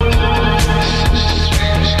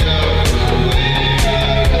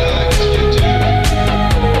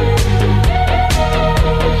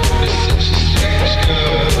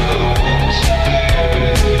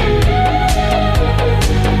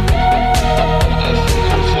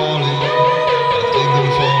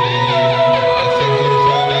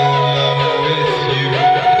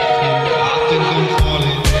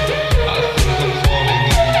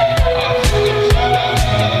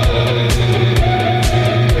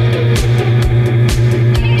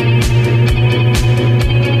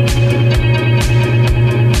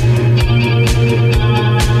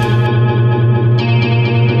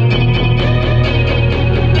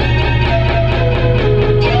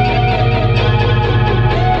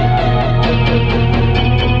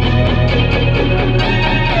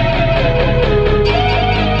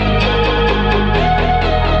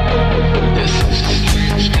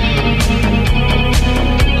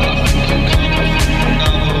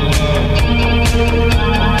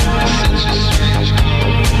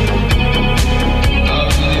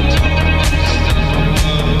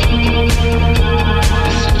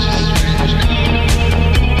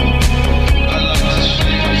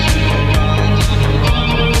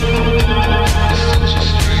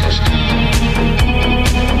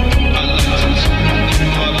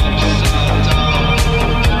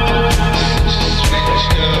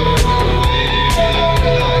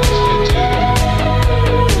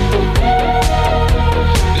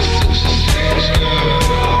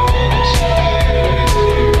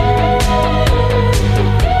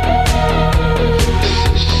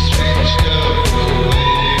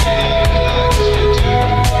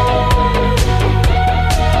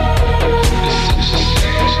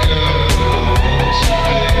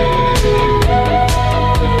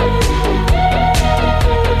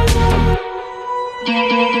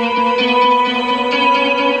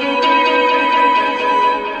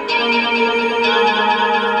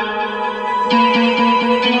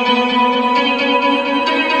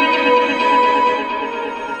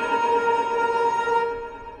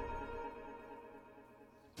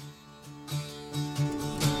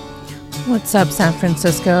What's up, San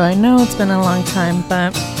Francisco? I know it's been a long time,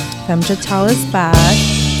 but Femjatal is back.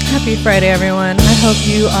 Happy Friday, everyone. I hope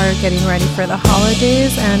you are getting ready for the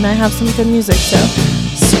holidays, and I have some good music, so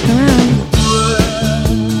stick around.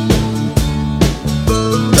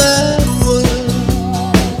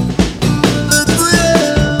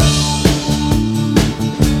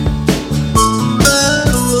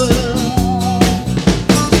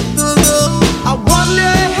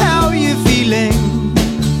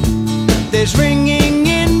 There's ringing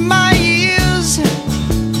in my ears,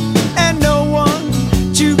 and no one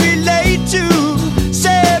to relate to,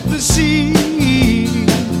 sad to see.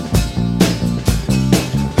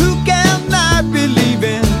 Who can I believe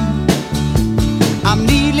in? I'm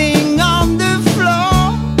kneeling on the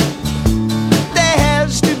floor. There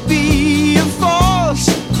has to be a force.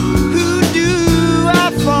 Who do I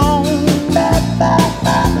phone?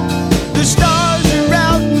 The stars are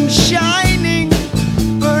out and shining,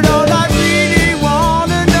 but all I really want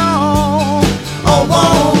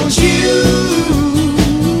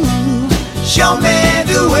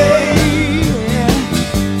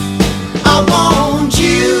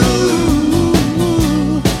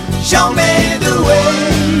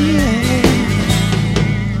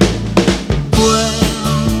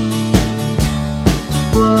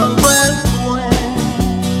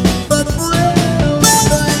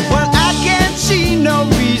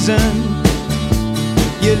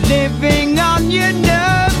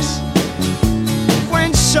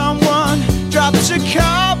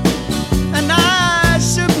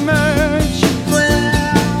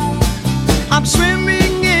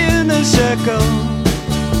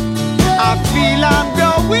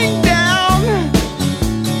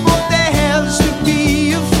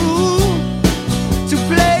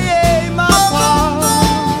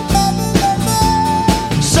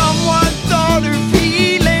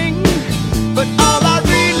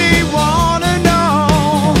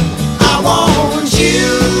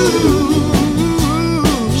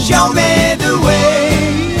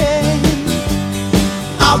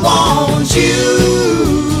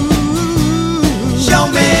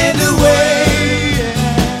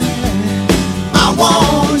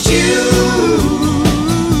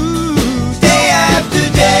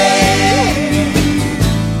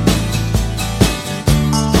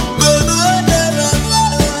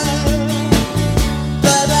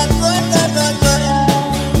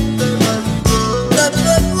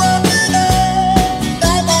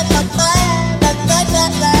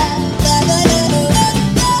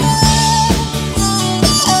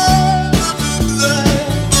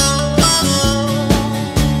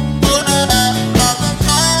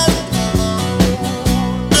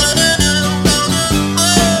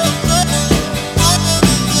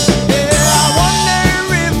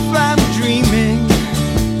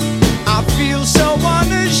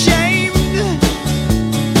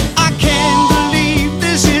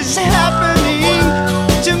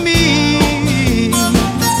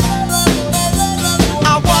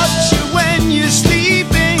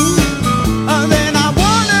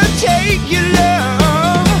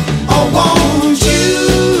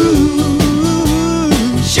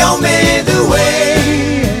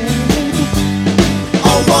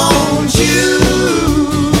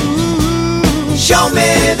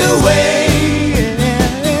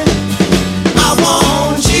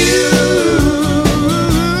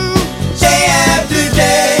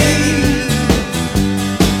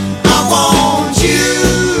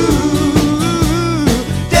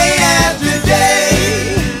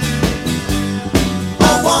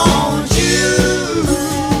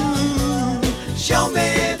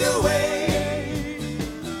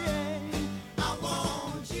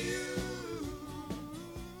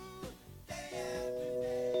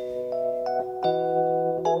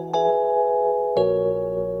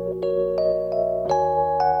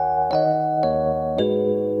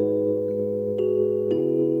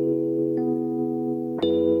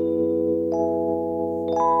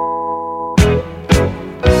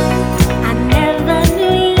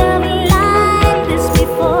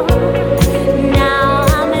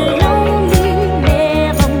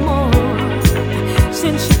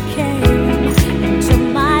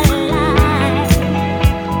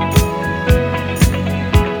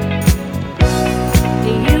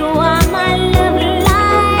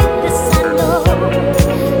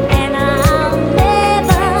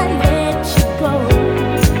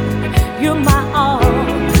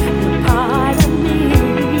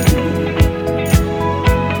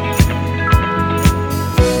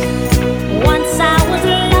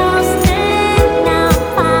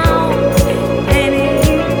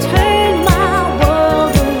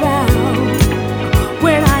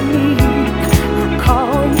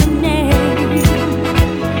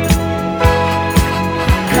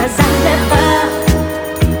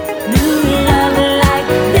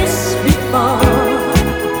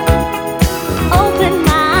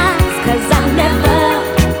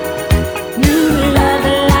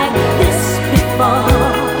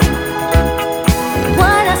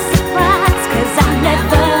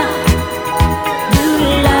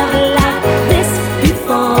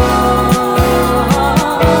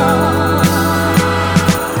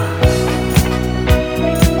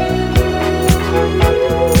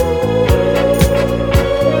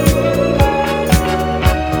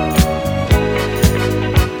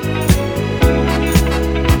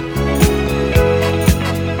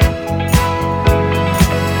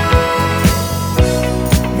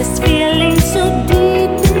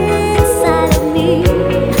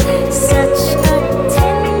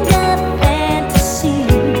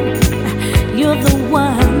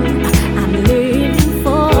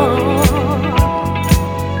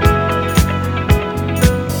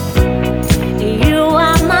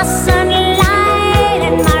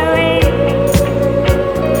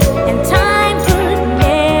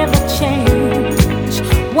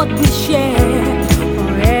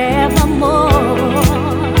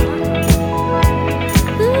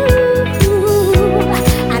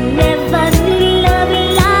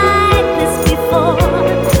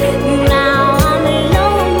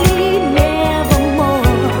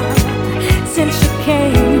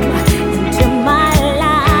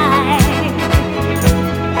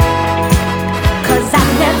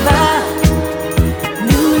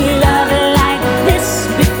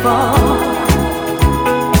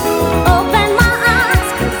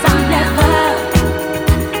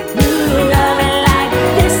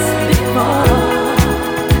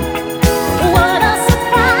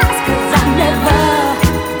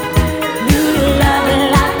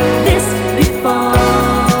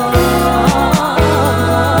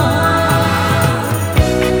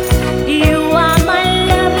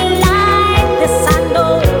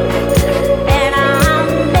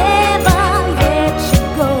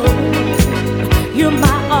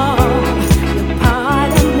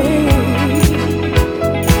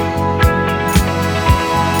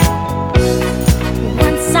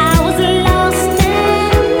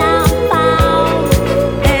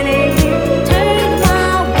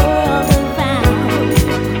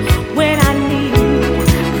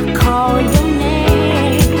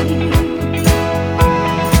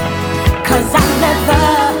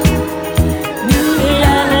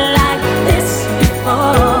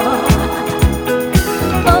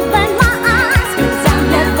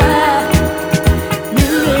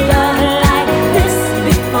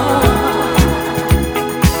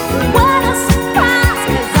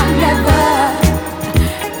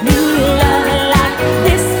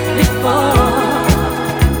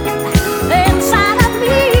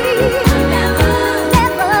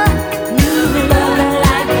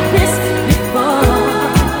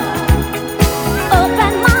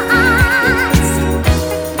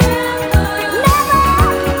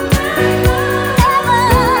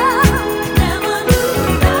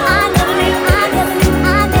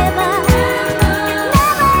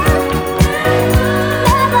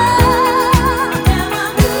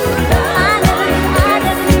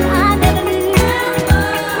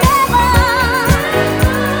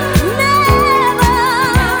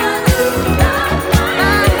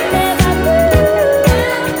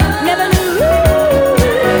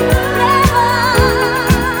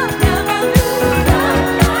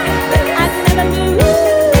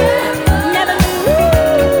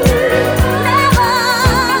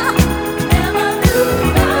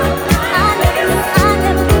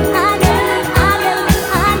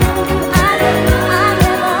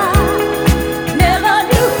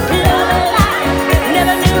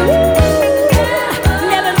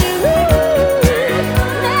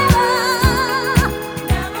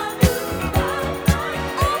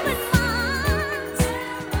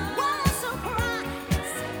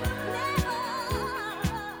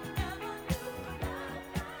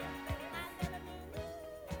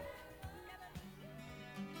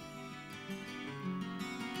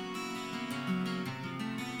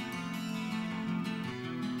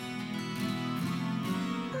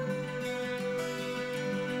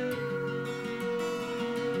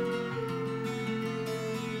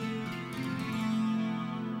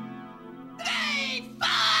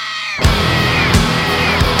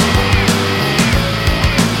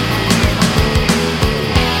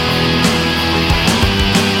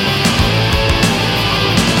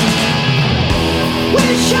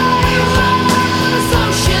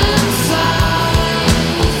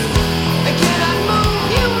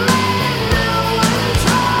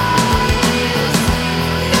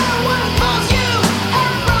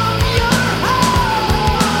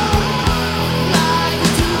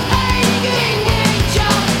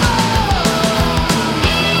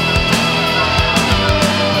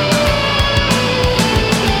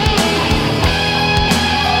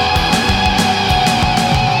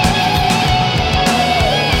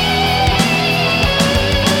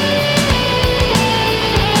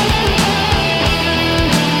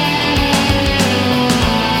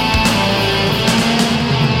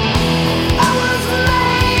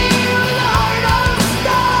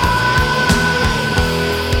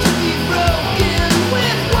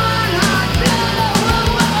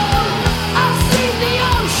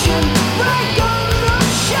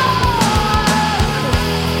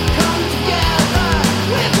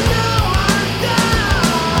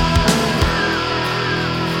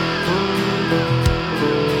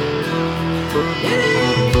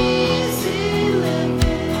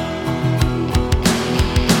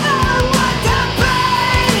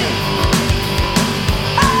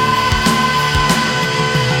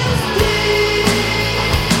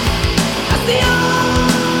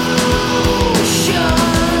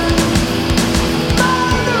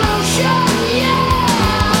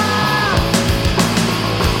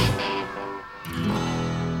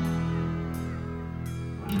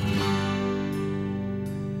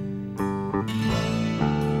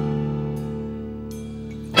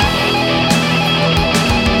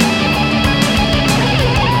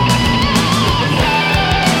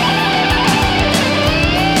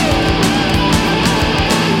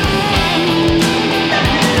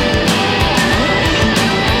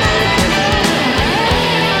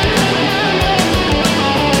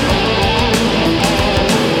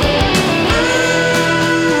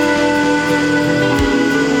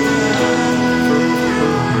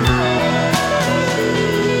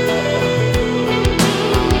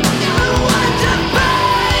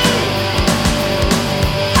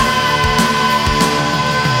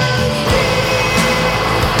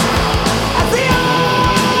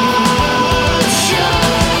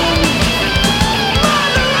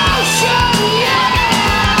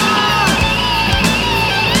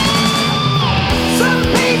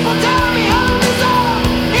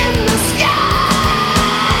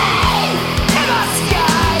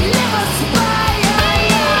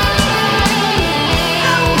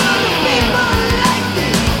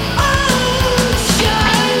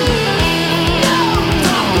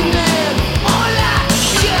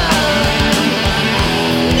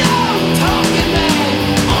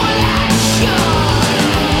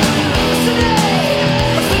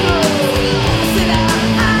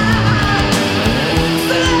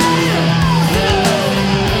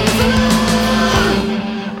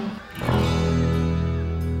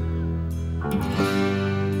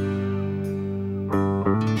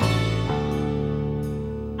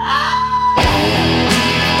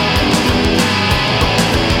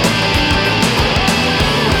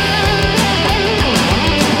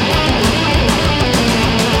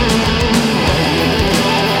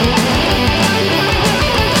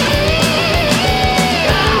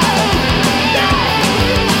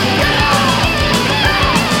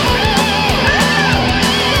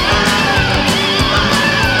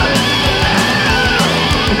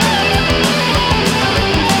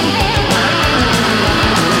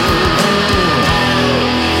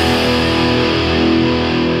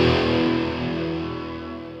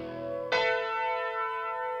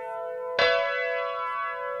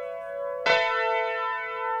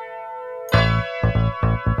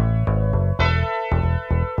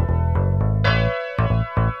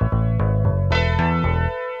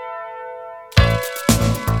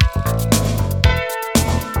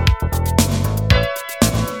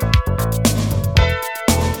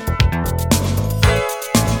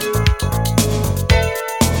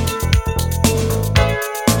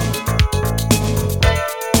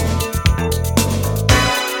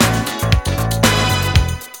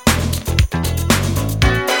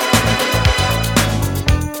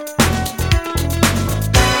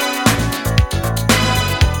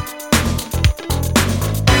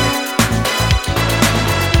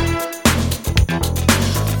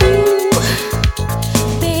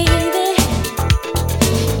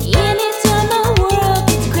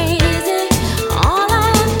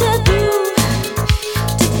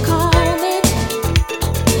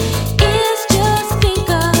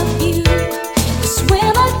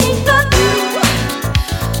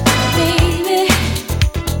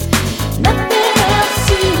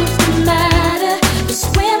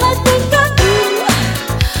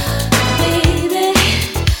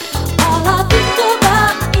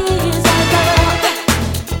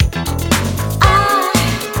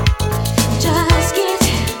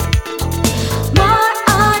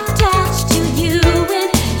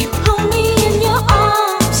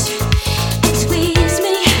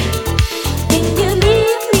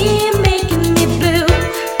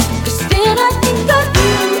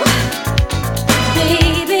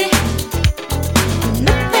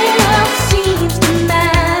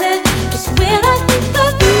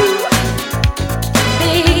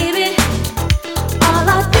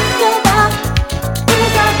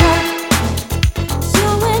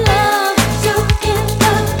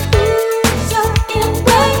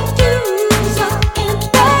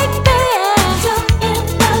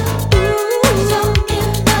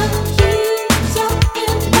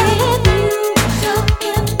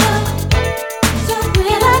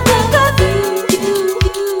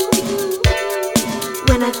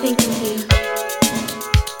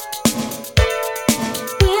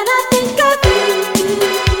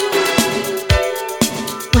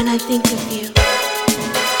think of you.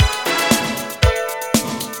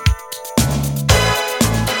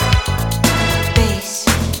 Bass.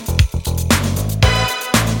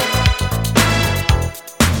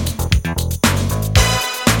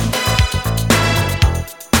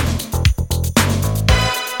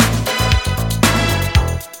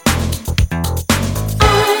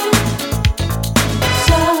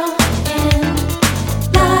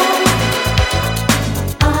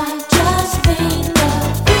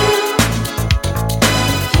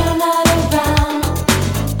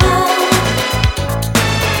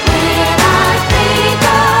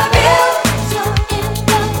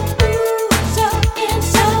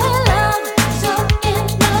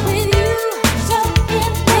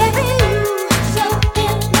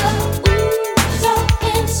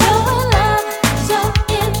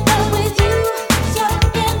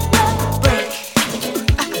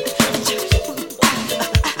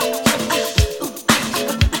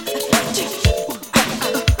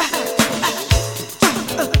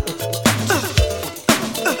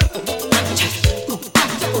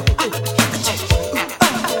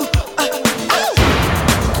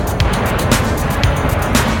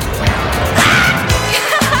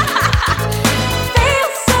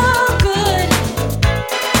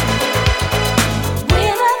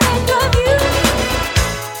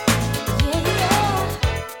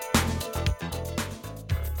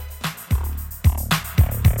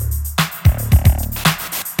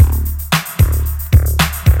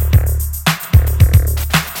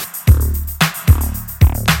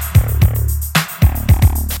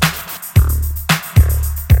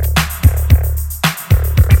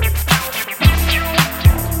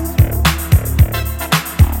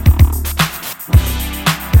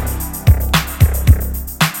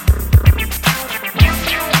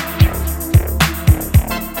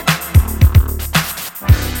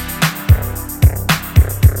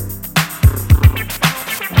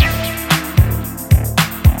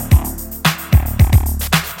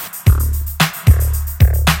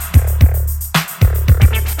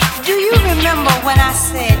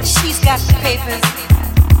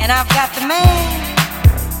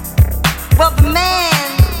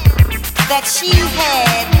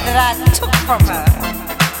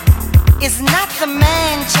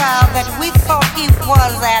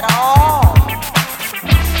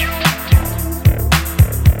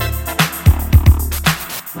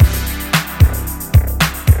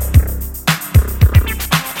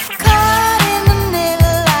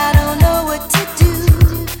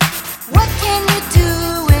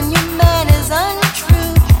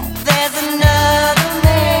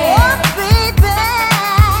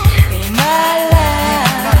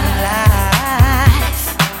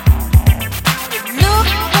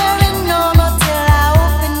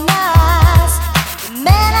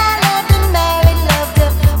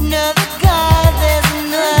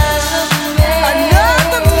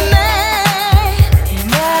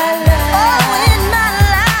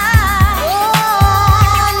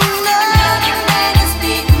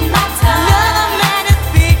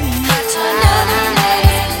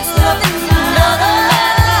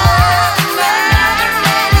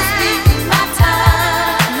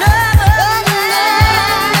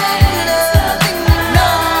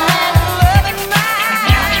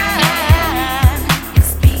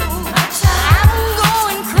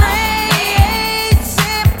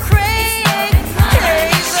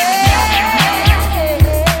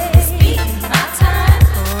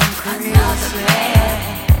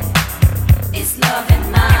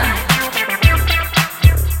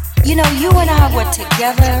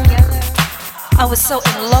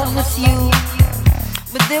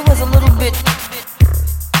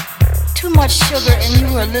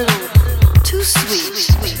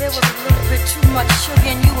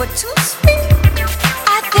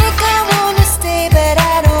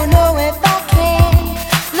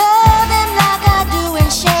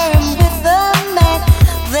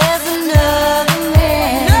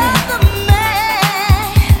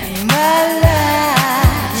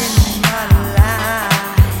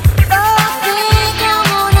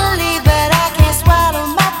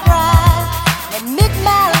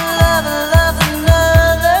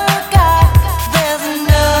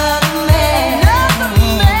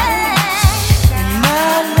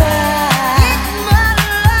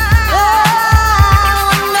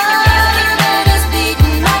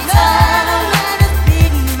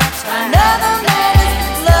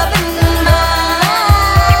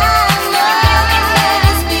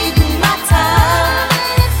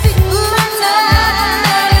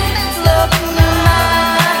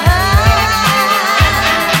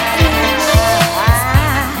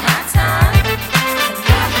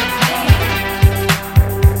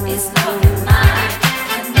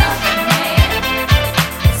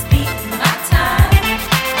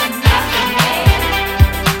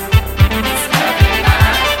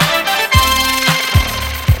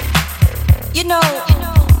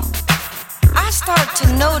 to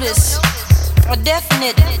notice a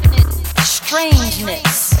definite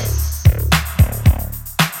strangeness.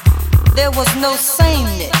 There was no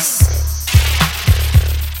sameness.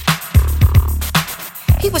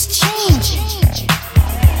 He was changing.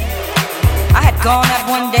 I had gone out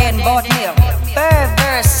one day and bought me a very,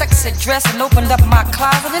 very sexy dress and opened up my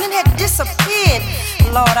closet and it had disappeared.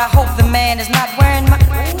 Lord, I hope the man is not wearing my...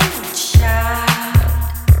 Ooh, child.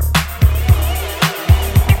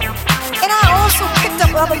 And I also picked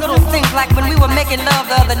up other little things, like when we were making love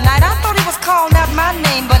the other night. I thought he was calling out my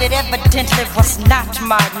name, but it evidently was not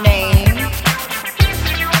my name.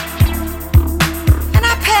 And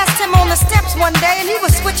I passed him on the steps one day, and he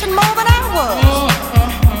was switching more than I was.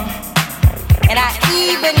 And I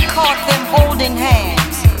even caught them holding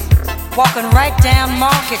hands, walking right down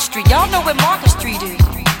Market Street. Y'all know where Market Street is.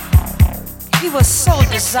 He was so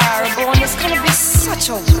desirable, and it's gonna be such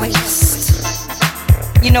a waste.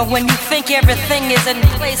 You know, when you think everything is in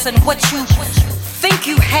place and what you think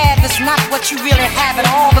you have is not what you really have at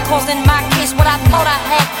all. Because in my case, what I thought I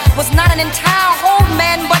had was not an entire whole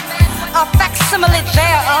man, but a facsimile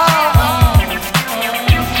thereof.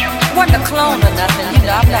 Wasn't a clone or nothing, you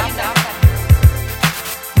know, I'm not.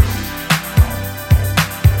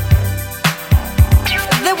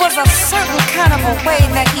 There was a certain kind of a way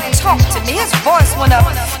that he talked to me. His voice went up.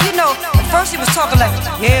 You know, at first he was talking like,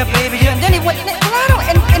 yeah, baby, yeah. And then he went,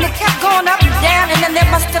 and it kept going up and down. And then there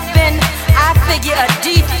must have been, I figure, a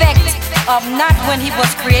defect of not when he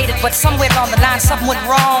was created, but somewhere along the line, something went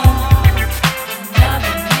wrong.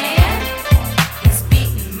 Another man is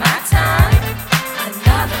beating my time.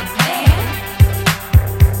 Another man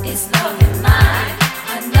is loving mine.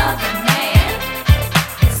 Another man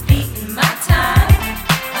is beating my time.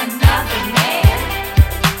 Another man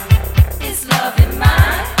is loving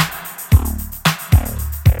mine.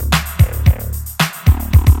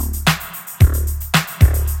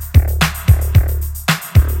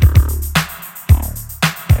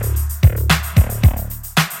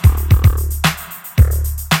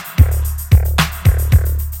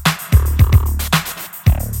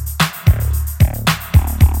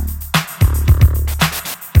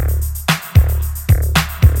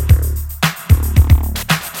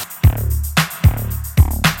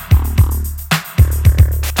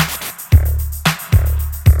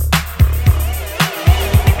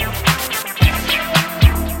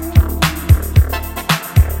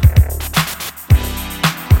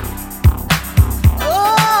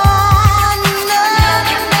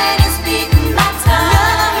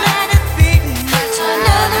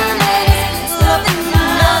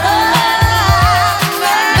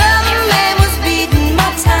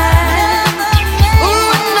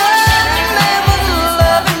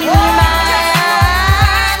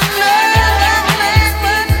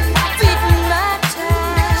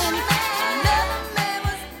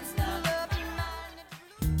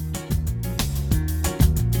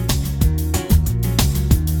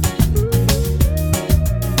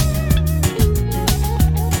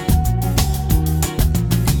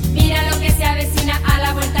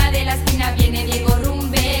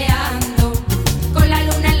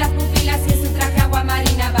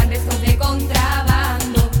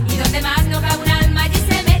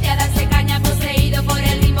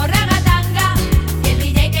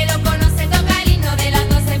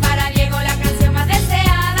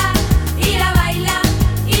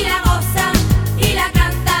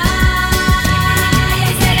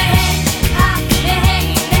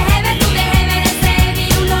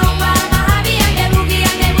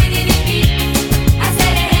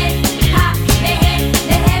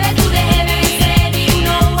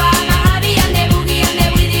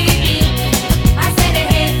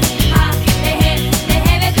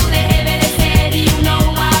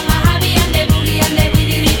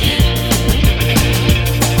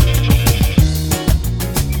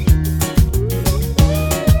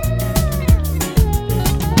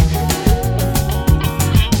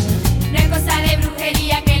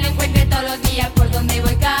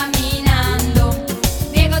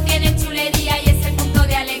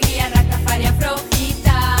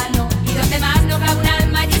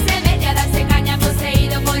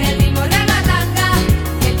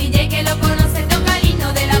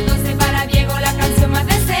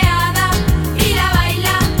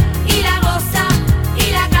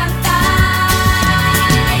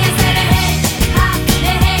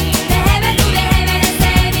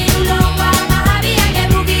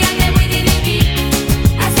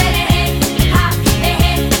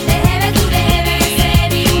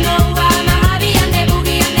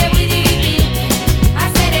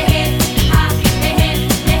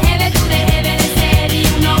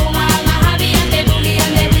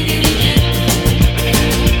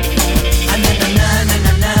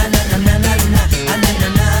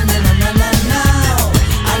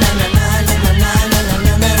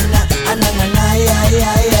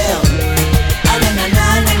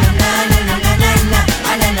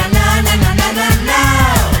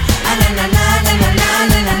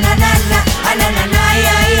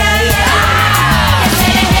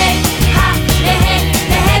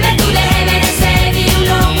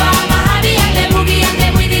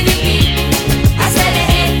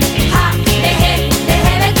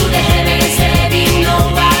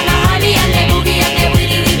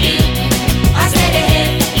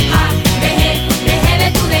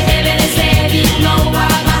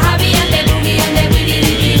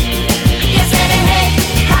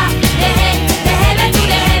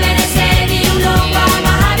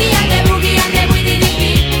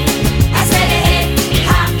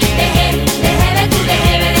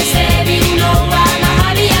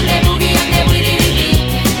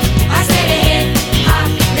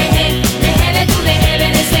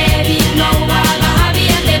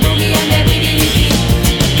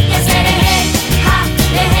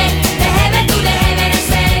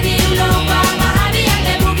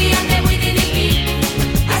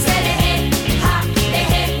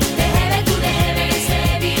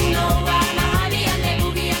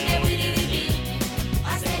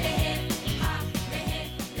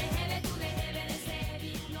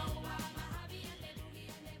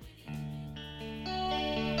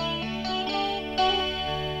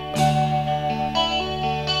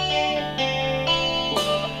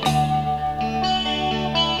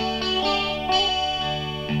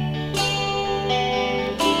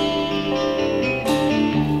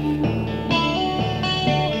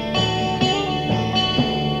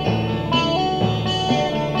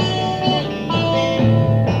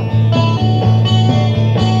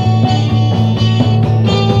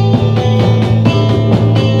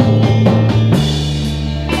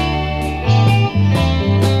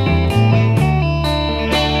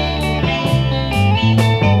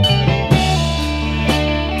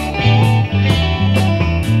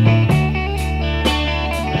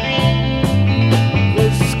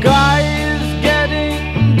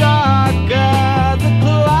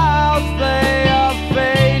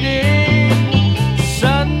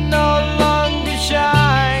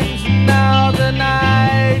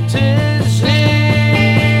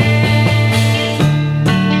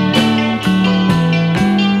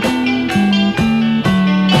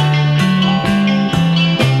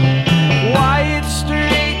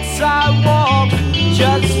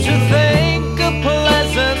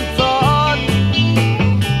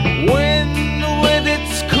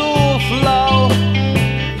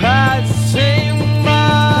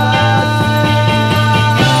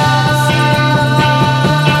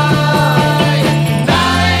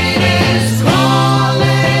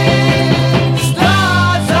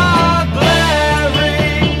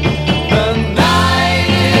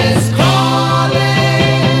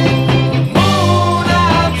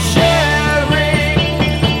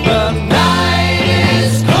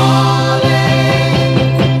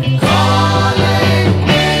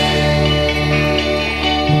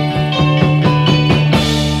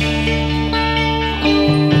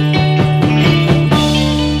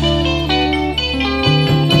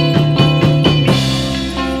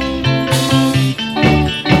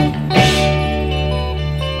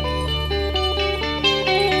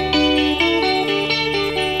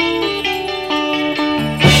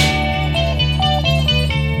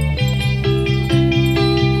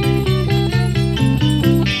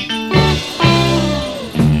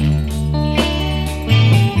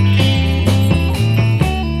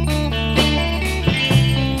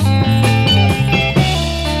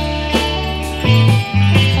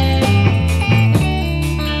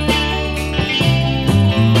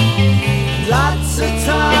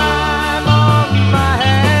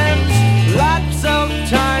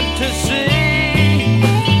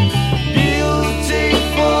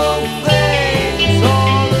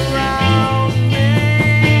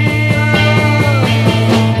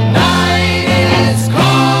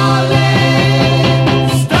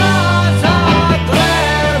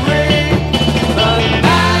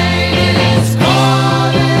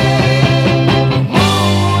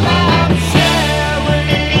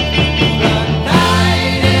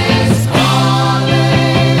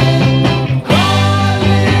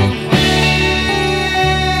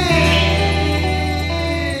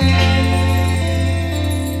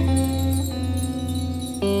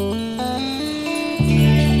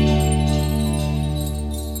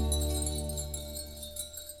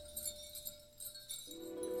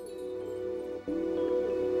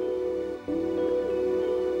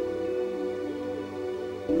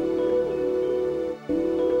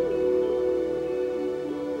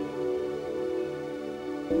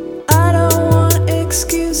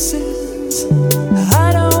 excuses.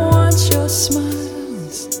 I don't want your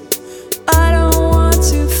smiles. I don't want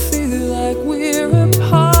to feel like we're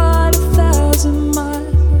apart 1,000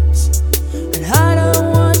 miles. And I don't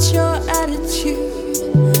want your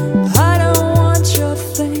attitude. I don't want your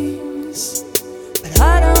things. But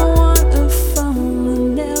I don't want a phone that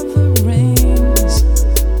never rings.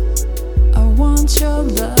 I want your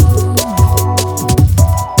love.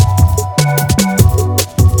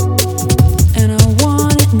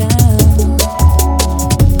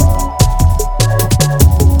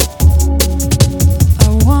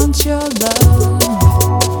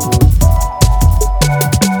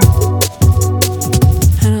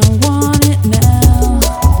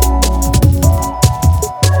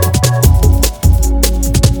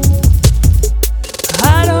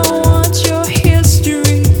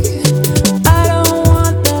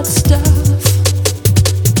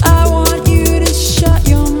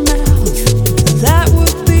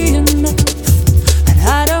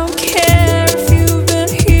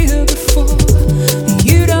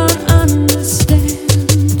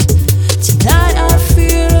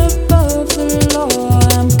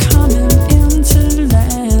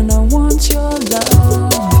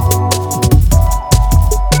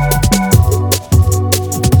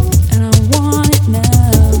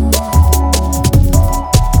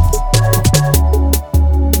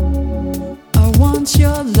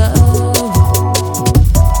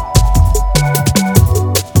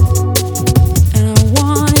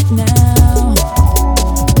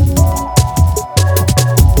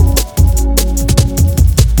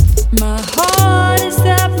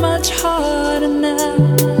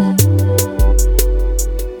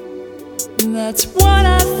 That's what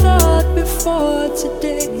I thought before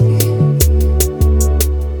today.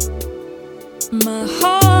 My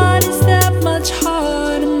heart is that much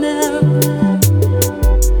harder now.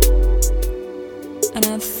 And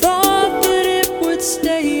I thought that it would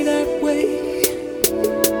stay that way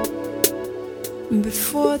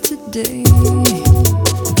before today.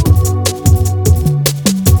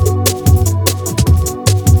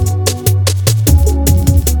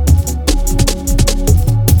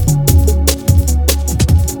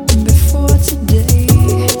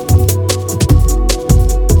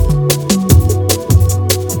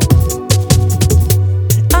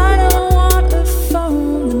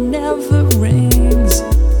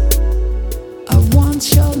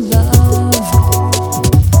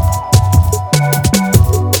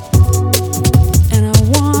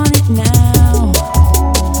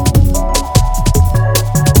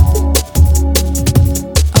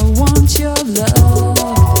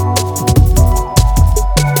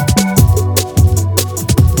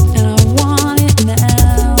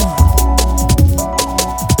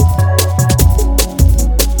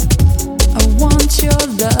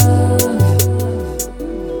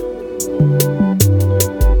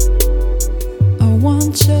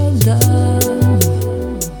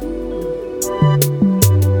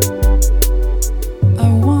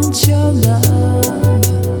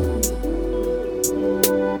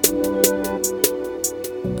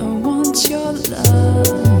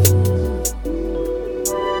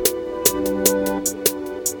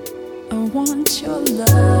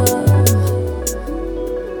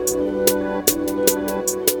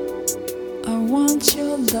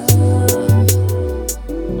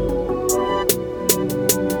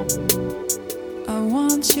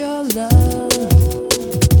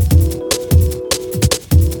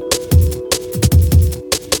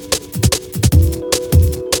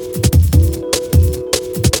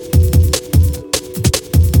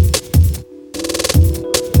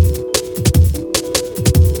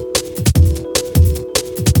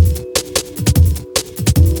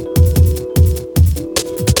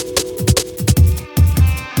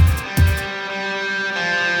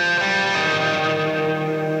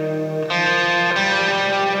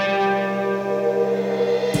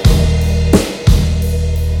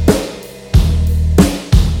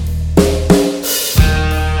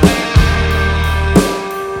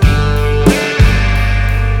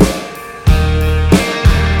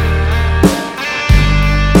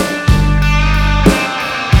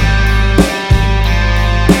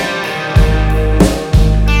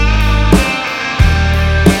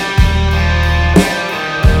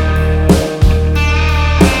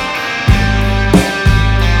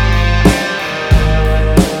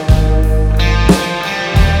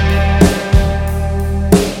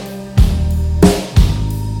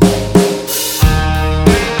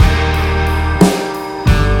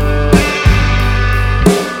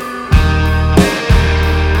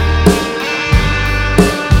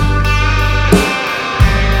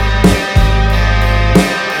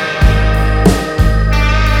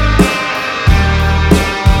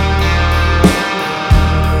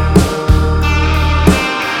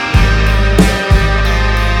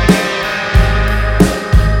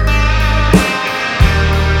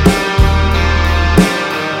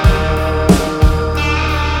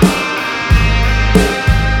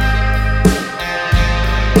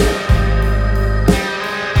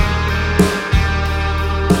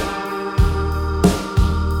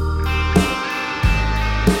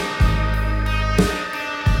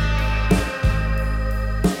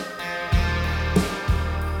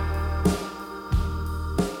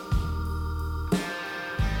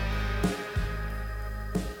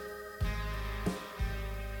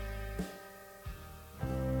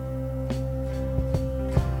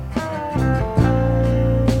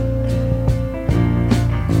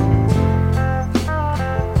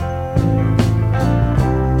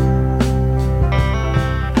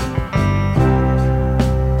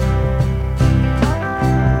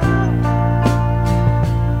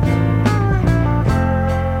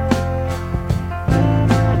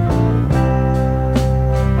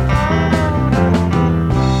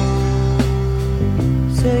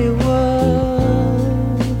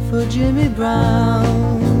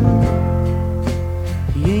 Brown.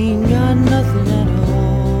 He ain't got nothing at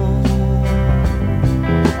all.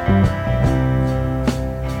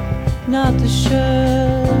 Not the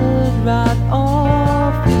shirt right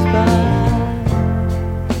off his back.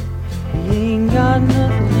 He ain't got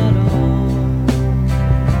nothing at all.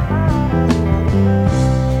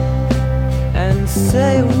 And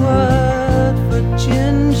say a word for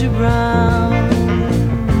Ginger Brown.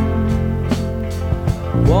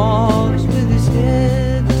 Walks with his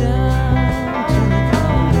head down to the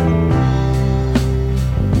ground.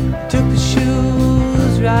 Took the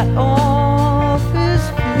shoes right off his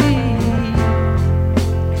feet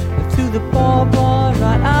and threw the poor boy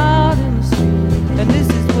right out in the street. And this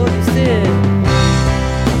is what he said: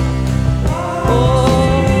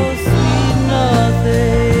 oh, sweet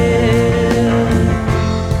nothing,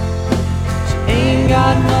 she ain't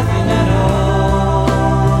got nothing at all.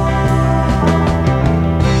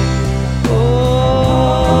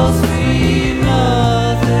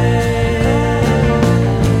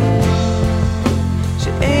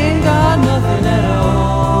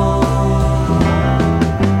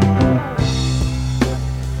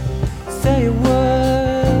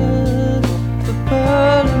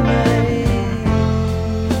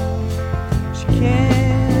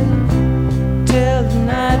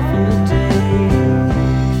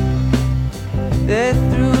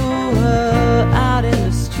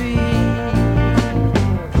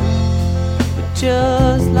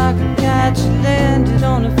 Just like a cat, she landed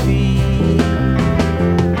on her feet.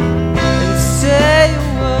 And say a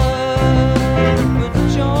word for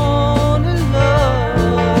Joan and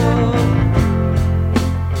love.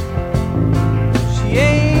 She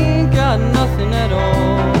ain't got nothing at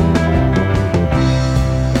all.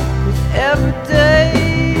 With every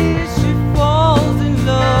day she falls in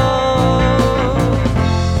love,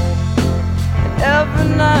 and every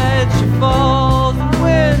night she falls. And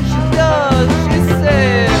when she does, she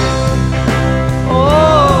said,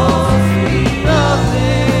 oh, sweet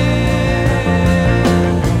nothing.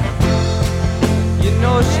 You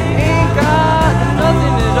know she ain't got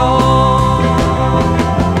nothing at all.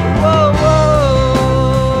 Whoa,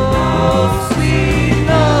 whoa, sweet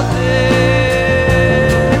nothing.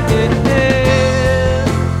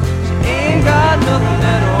 She ain't got nothing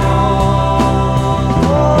at all.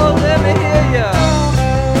 Oh, let me hear ya.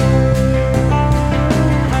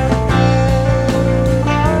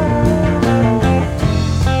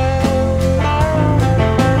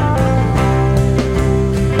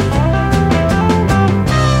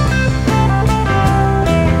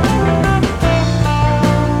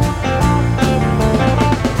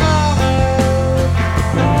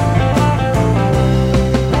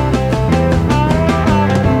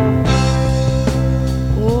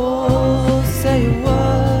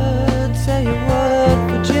 Say a word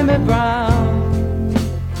for Jimmy Brown.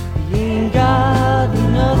 He ain't got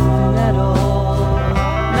nothing at all.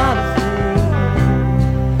 Not a thing.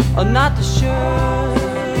 Or not the shirt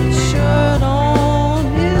on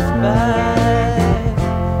his back.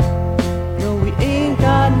 No, we ain't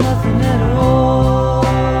got nothing at all.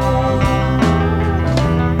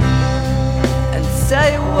 And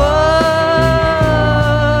say a word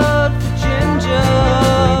for Ginger.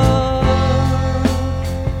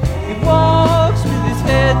 He walks with his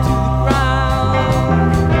head to the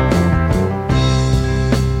ground.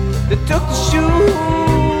 They took the shoes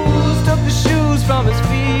from his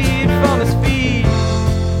feet,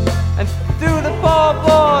 and threw the poor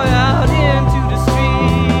boy out into the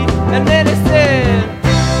street. And then he said,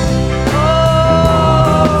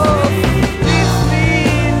 oh, sweet,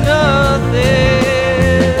 sweet nothing.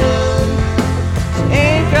 She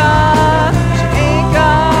ain't got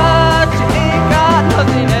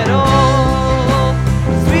nothing at all.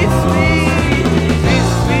 Sweet, sweet, sweet,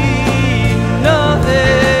 sweet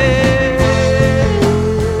nothing.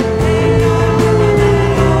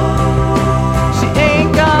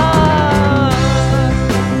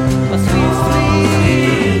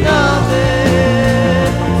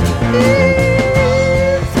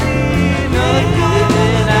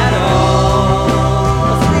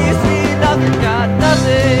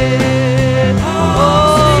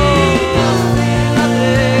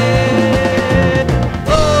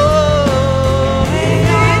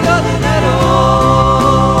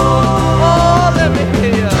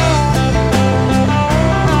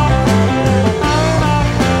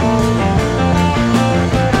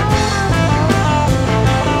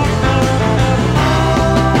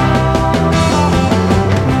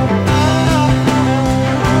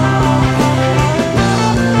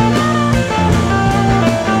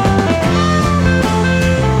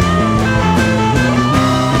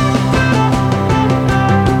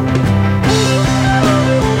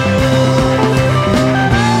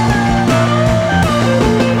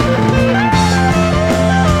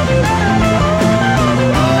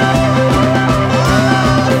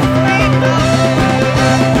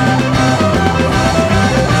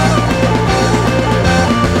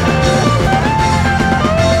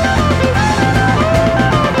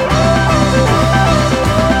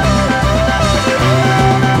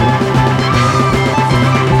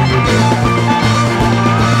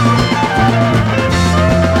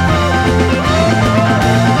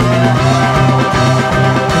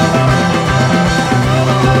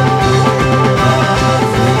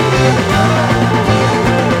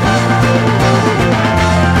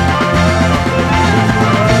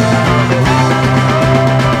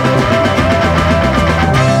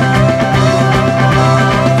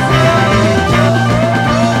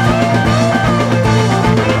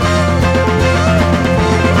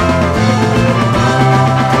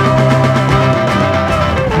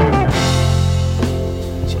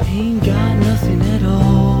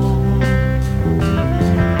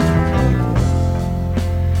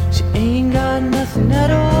 nothing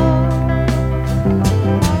at all.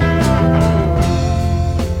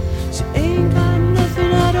 She ain't got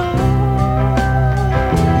nothing at all.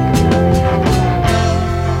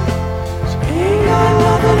 She ain't got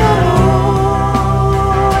nothing at all.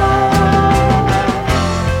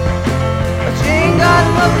 She ain't got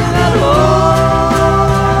nothing at all.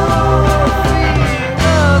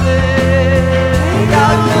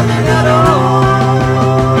 Nothing at all.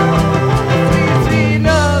 Sweet, sweet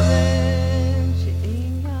loving. She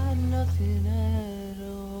ain't got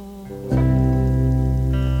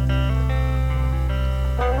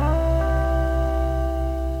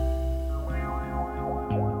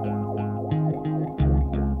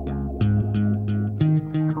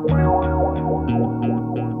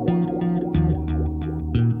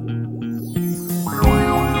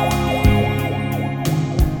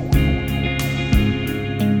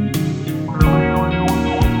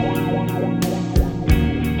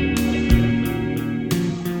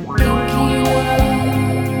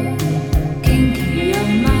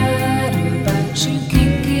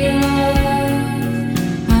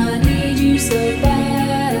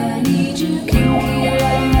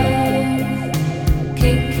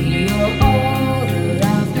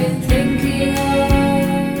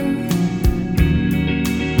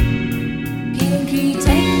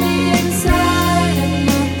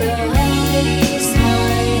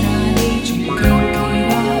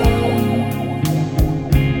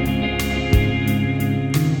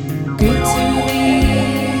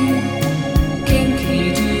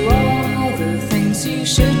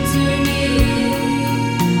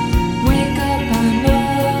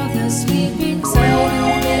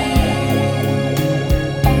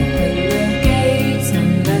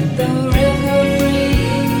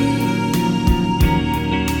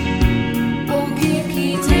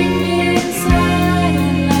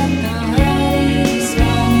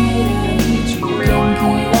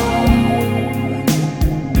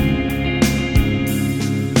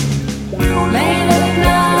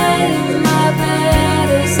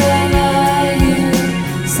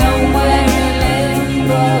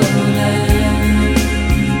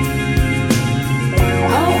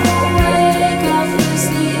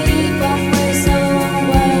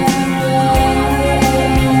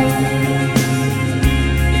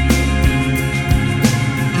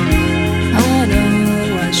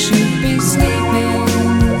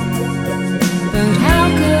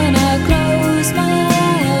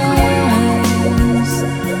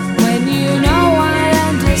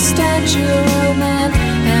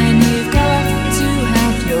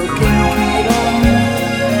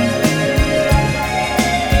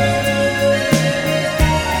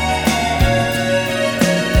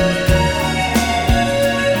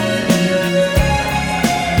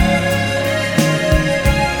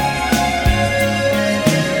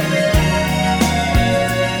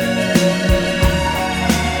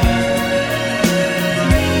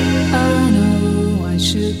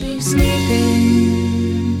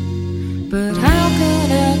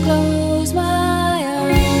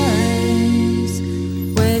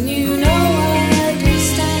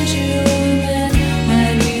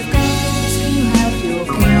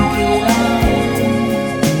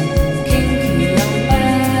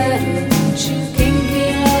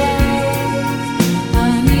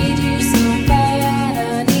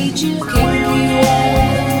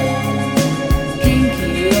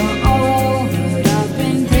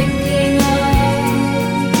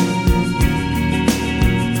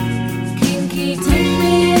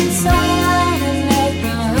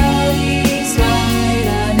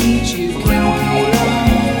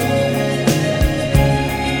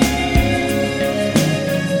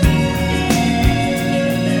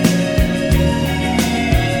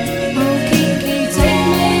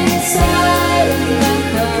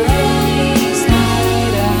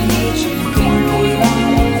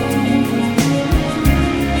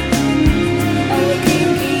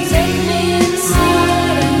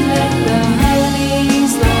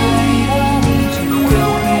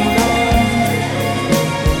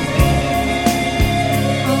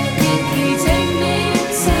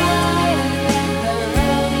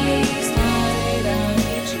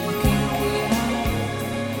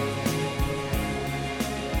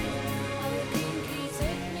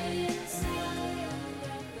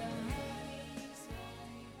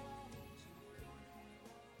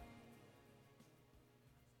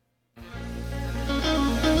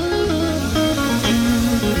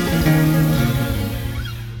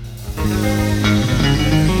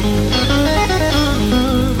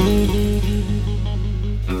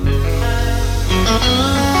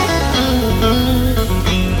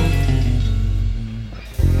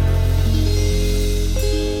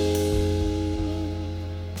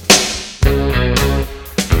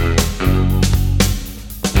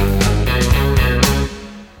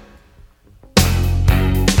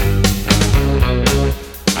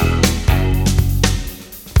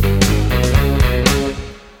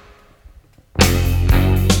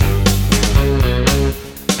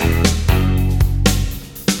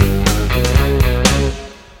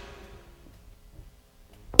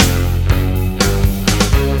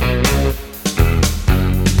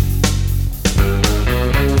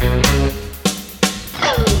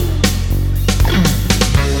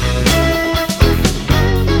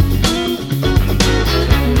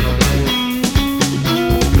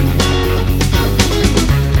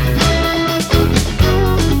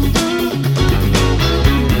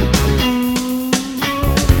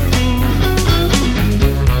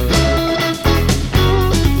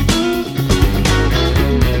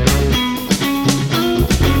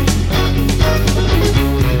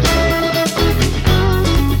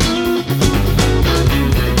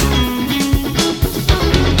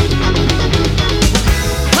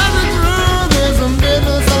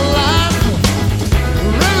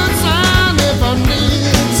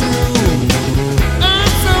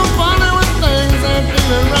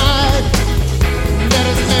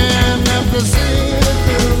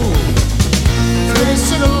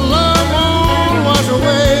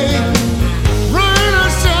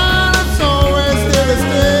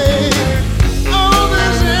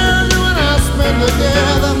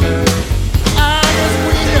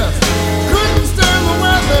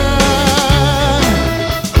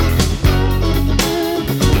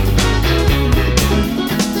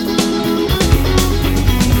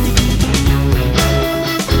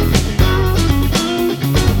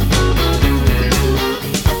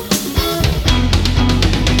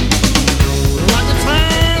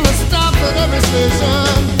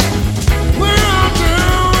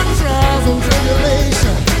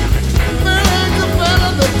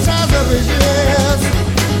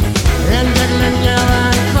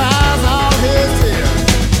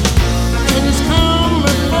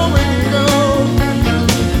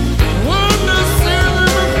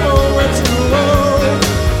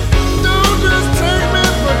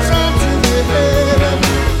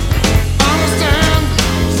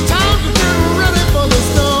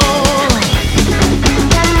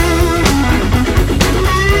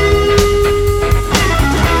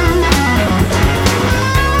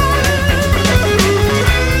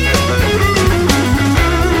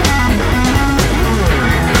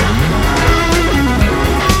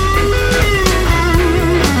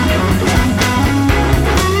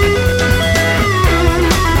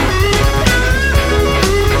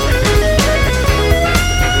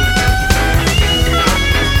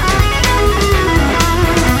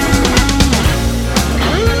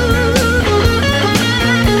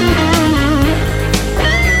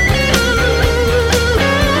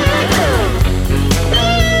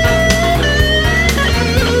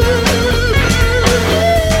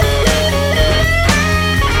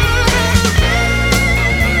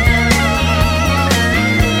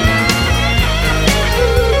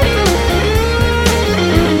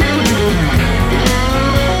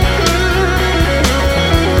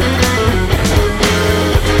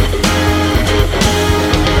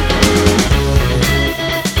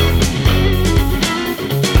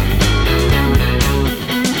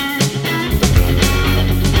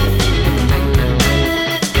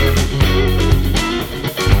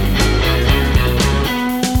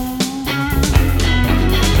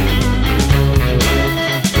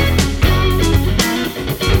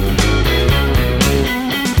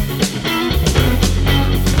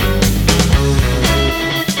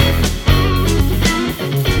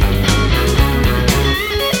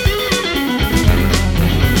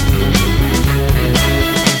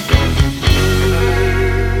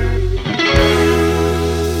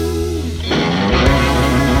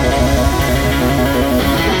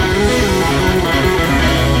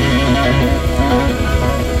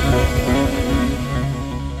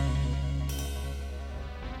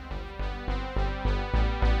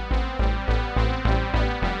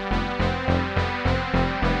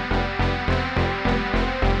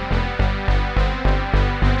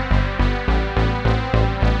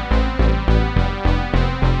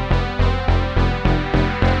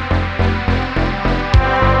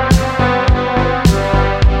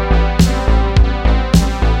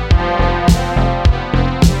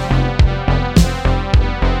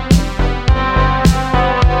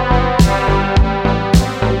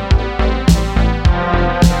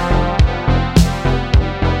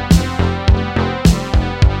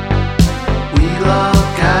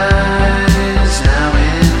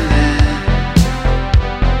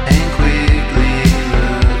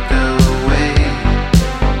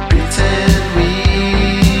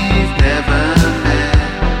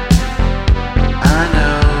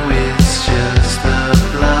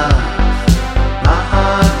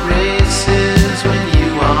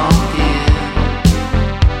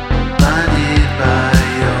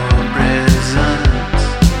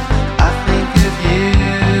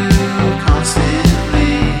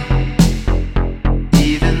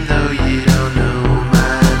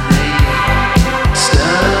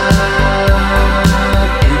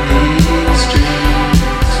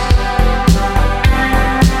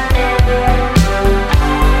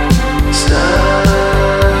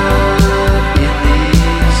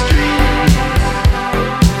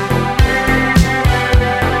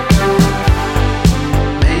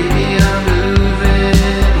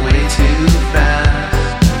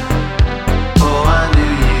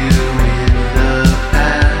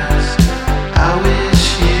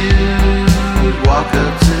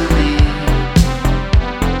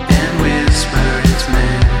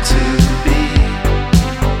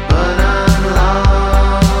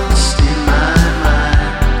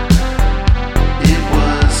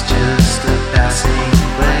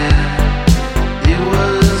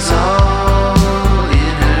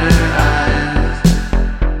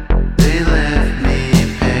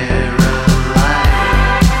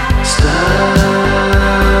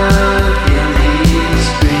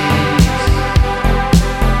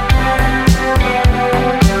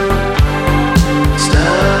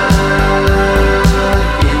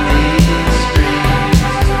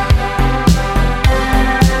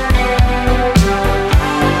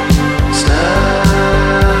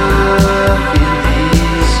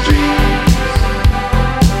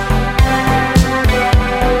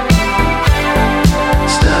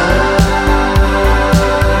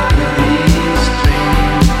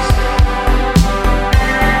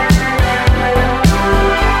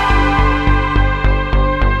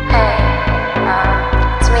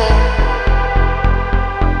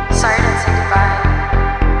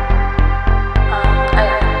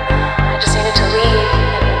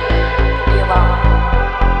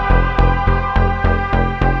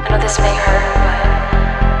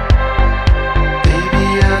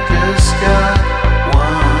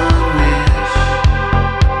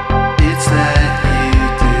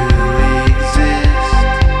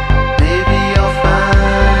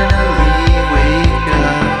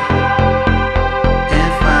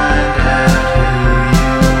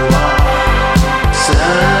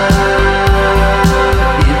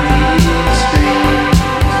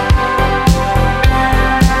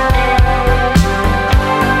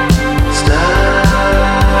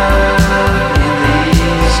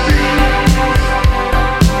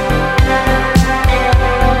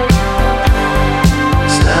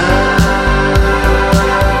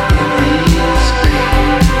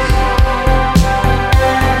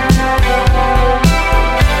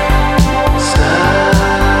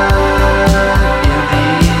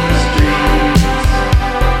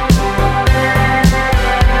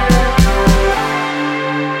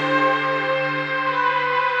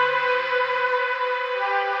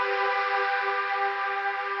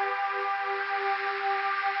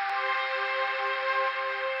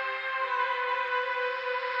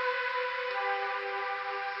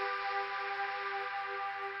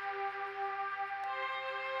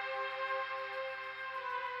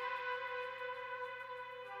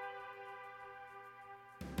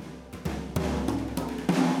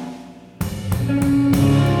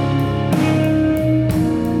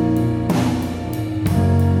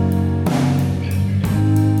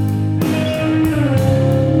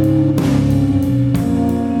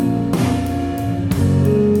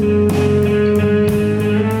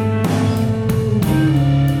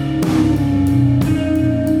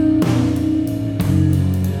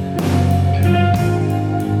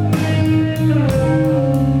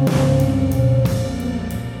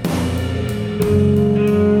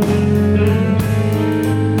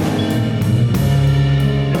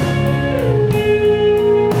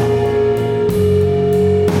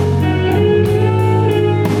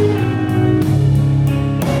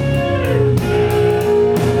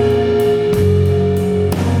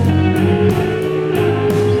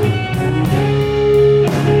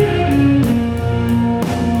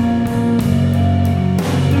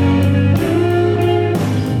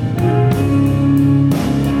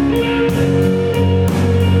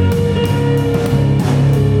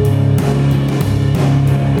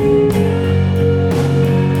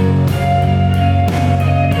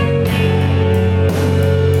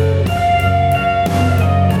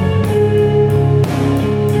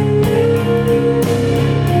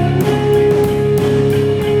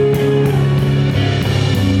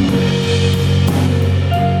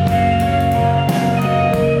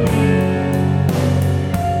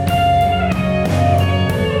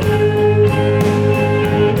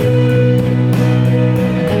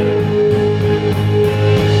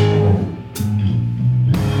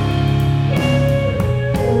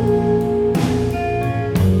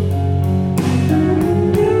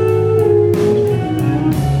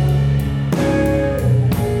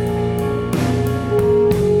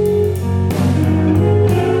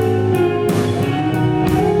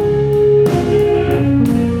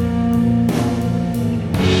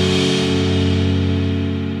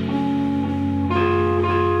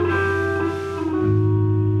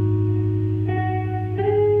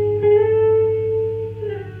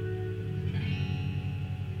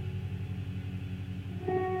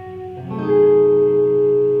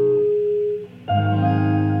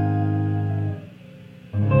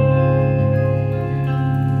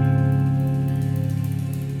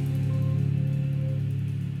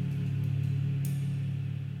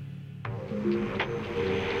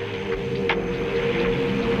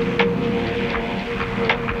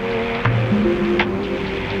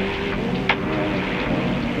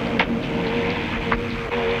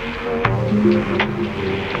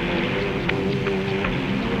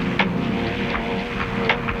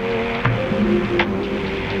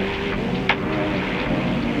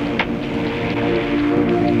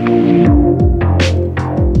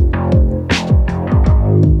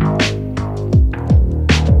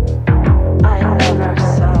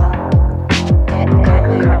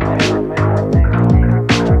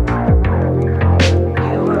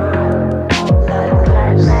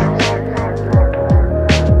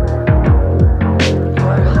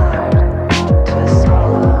Your heart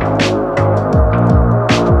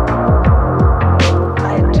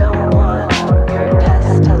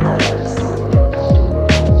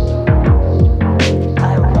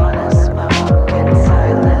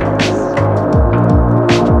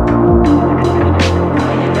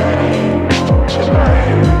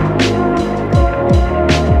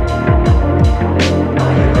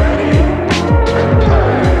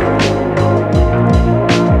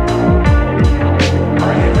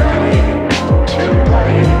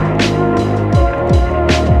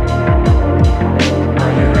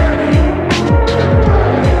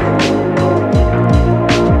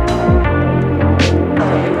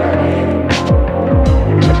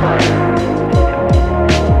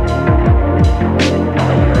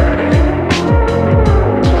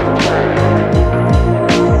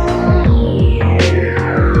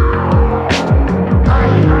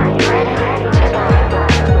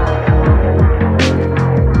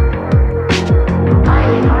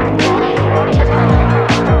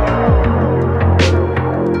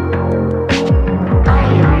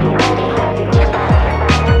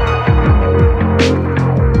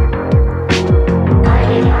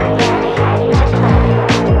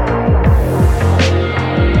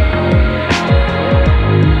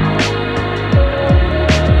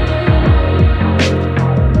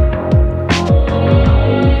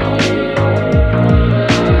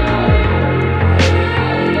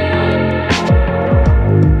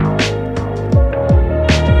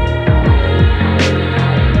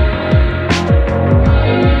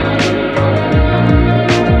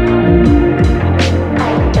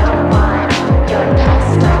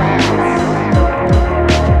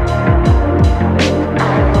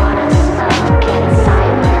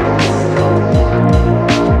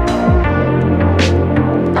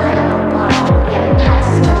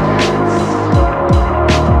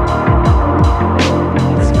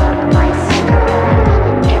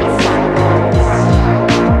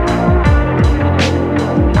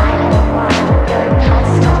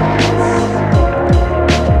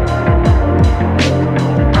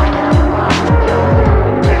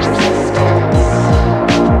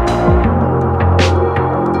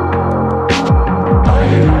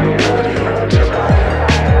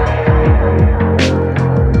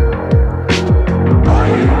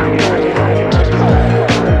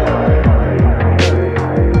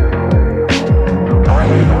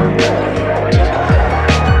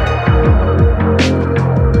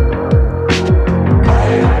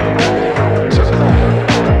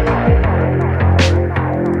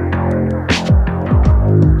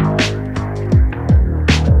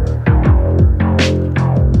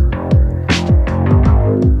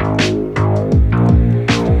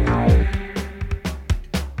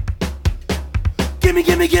Gimme,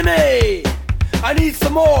 gimme, gimme. I need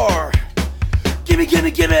some more. Gimme, gimme,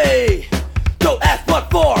 gimme. Don't ask what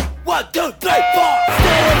for. 1, 2, 3, 4.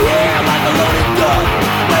 Standing here like a loaded gun,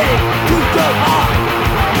 waiting to go off.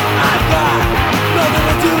 I've got nothing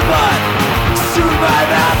to do but shoot my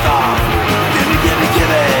mouth off. Gimme, gimme,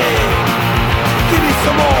 gimme. Gimme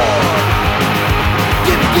some more.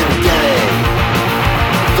 Gimme, gimme, gimme.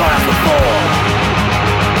 Don't ask what for.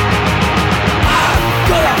 I'm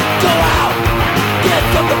gonna go out, get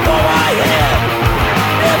something for my head.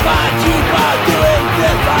 If I keep on doing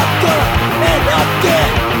this, I'm gonna end up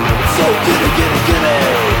dead. So gimme, gimme, gimme.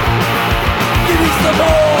 Gimme some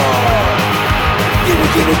more. Gimme,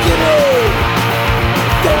 gimme, gimme.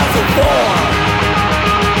 Don't ask for more.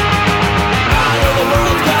 I know the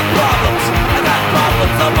world's got problems. I got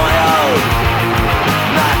problems of my own.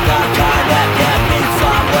 Not the kind that can't be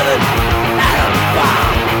solved with an atom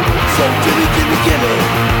bomb. So gimme, gimme, gimme.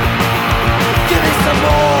 Gimme some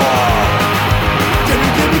more. Gimme,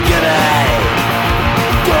 gimme, gimme.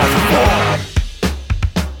 Don't ask for more.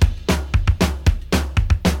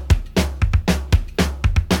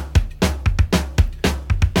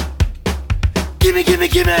 Gimme, gimme,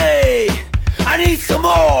 gimme. I need some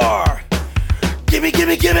more. Gimme,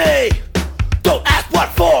 gimme, gimme. Don't ask what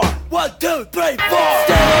for. 1, 2, 3, 4.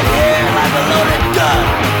 Standing here like a loaded gun,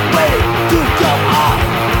 waiting to go off.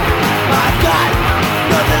 I've got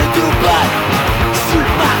nothing to do but shoot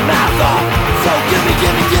my mouth off. So gimme,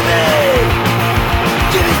 gimme, gimme.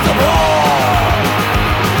 Gimme some more.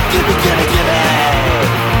 Gimme, gimme, gimme.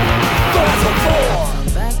 Don't ask what for.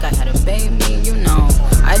 Back, I had a baby, you know.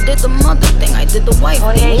 I did the mother thing, I did the wife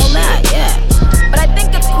thing, all that, yeah. But I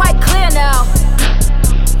think it's quite clear now.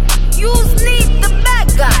 You need the bad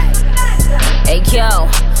guy. Hey yo,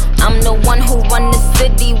 I'm the one who run the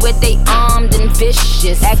city where they armed and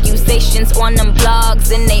vicious. Accusations on them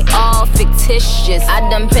blogs and they all fictitious. I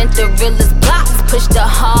done bent the realest blocks, push the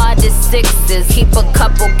hardest sixes. Keep a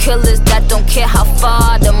couple killers that don't care how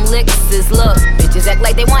far them licks is. Look, bitches act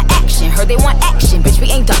like they want action, heard they want action. Bitch, we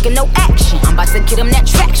ain't ducking no action. I'm about to get them that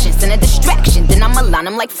traction, send a distraction, then I'ma line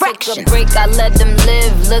them like fractions. Take a break, I let them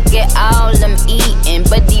live, look at all them eating.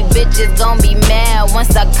 But these bitches gon' be mad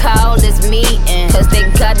once I call this meeting. Cause they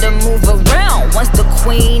gotta move around once the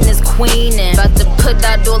queen is queening. About to put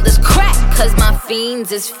out all this crack, cause my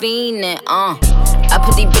fiends is fiending. I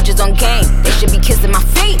put these bitches on game, they should be kissing my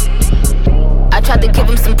feet. I tried to give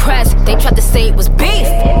them some press, they tried to say it was beef.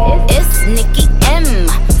 It's Nicki M,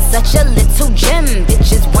 such a little gem.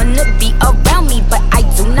 Bitches wanna be around me, but I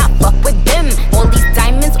do not fuck with them. All these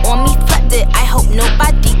diamonds on me flooded, I hope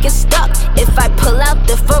nobody gets stuck. If I pull out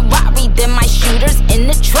the Ferrari, then my shooter's in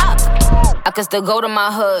the truck. I can still go to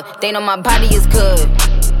my hood, they know my body is good.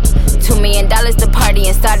 $2 million to party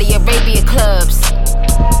in Saudi Arabia clubs.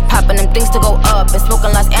 Popping them things to go up and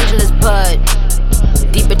smoking Los Angeles bud.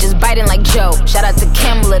 These bitches biting like Joe, shout out to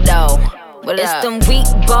Kamala though. But it's them weak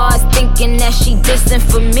bars thinking that she dissing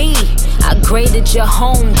for me. I graded your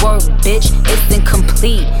homework, bitch, it's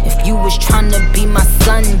incomplete. If you was tryna be my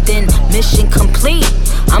son, then mission complete.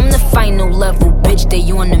 I'm the final level, bitch, they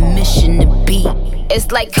you on a mission to be.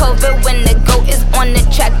 It's like COVID when the GOAT is on the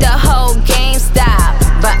track, the whole game stop.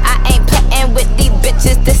 But I ain't playing with these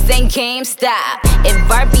bitches, this ain't GameStop. If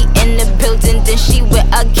Barbie in the building, then she with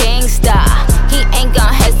a gangsta. He ain't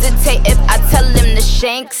gon' hesitate if I tell him to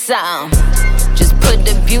shank some. Just put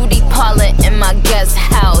the beauty parlor in my guest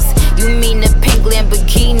house. You mean the pink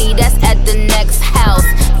Lamborghini that's at the next house.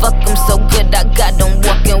 Fuck him so good I got him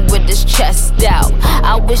walking with his chest out.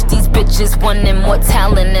 I wish these bitches wanted more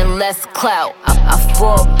talent and less clout. I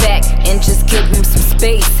fall back and just give him some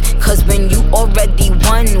space. Cause when you already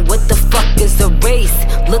won, what the fuck is a race?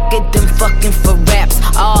 Look at them fucking for raps,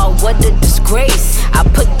 oh what a disgrace. I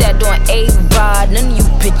put that on A-Rod, none of you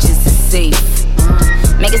bitches is safe.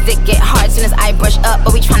 Make his dick get hard soon as I brush up,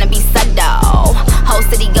 but we tryna be subtle. Whole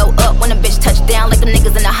city go up when a bitch touch down like them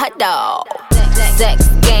niggas in a hot dog. Sex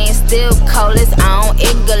game still cold as on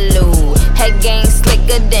Igloo. Head game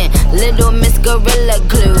slicker than Little Miss Gorilla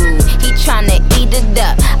Glue. He tryna eat it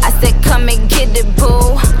up, I said come and get it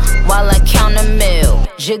boo. While I count a mil,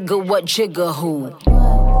 jigger what jigger who.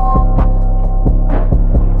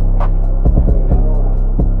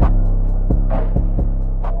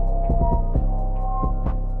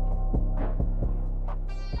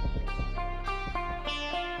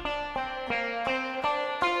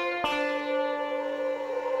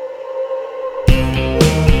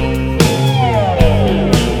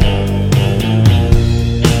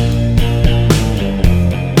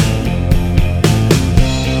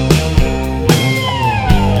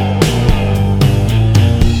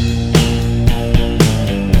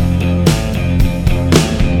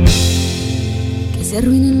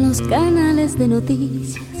 arruinen los canales de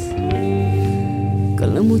noticias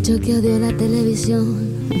con lo mucho que odio la televisión.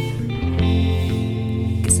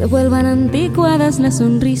 Que se vuelvan anticuadas las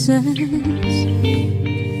sonrisas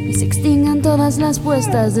y se extingan todas las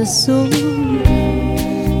puestas de sol.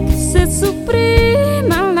 Que se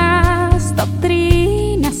supriman las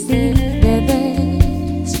doctrinas y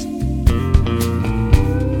deberes.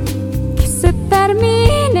 Que se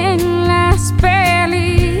terminen las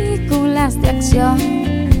películas de acción.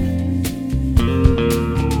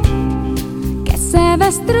 Que se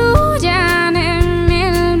destruyan en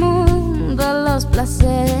el mundo los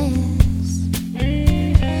placeres.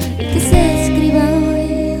 Y que se escriba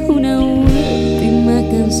hoy una última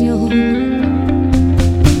canción.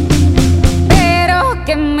 Pero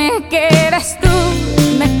que me quedes tú,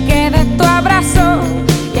 me quede tu abrazo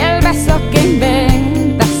y el beso que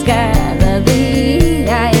inventas cada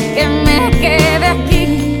día. Y que me quede aquí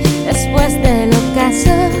después del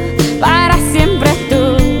ocaso para siempre tu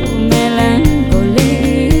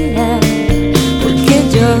melancolía. Porque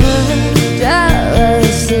yo ya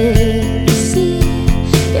sé, sí,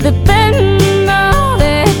 que dependo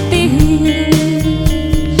de ti.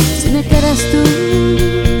 Si me quedas tú,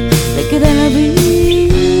 me queda la vida.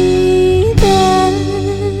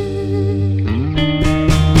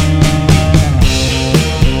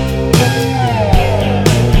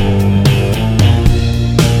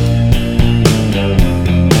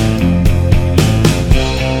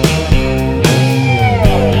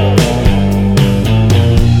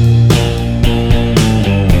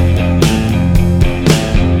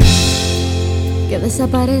 Que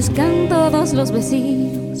desaparezcan todos los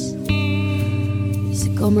vecinos y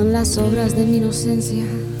se coman las obras de mi inocencia.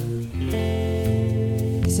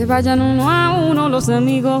 Que se vayan uno a uno los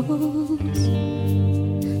amigos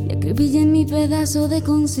y acribillen mi pedazo de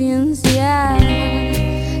conciencia.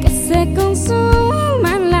 Que se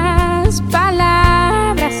consuman las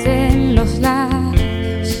palabras en los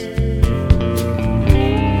labios.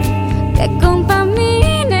 Que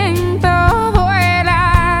contaminen todo el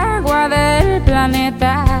agua del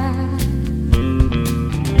planeta.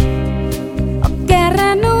 O que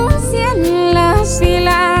renuncien los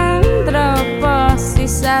filántropos y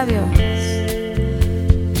sabios.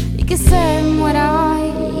 Y que se muera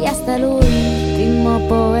hoy hasta el último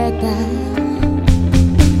poeta.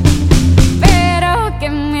 Pero que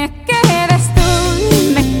me quedes tú,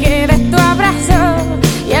 me quede tu abrazo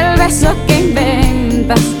y el beso que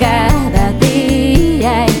inventas cada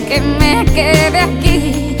día. Y que me quede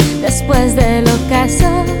aquí después del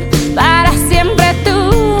ocaso para siempre tu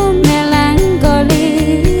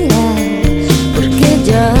melancolía. Porque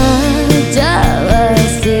yo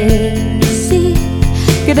sé, sí,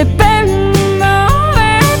 que dependo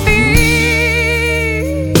de ti.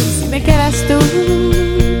 Si me quedas tú,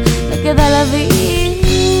 me queda la vida.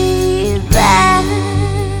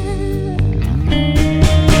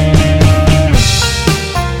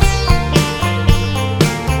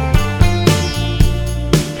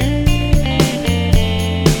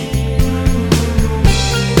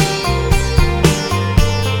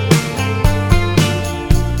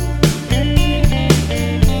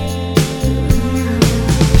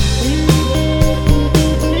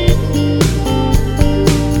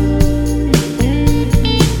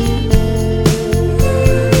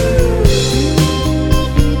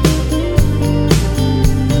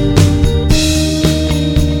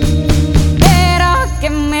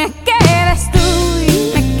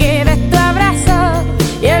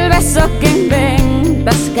 Que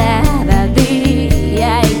inventas cada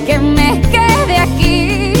día. Y que me quede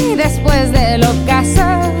aquí después del ocaso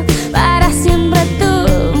para siempre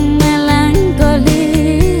tu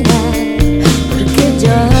melancolía. Porque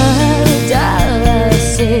yo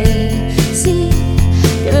sé, sí,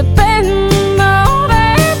 que dependo de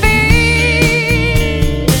ti.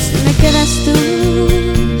 Si me quedas tú,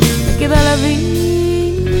 me queda la vida.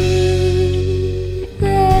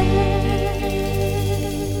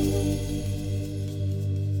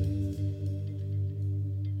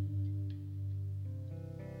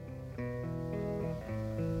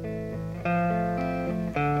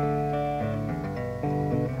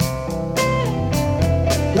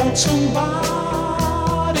 Won't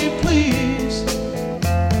somebody please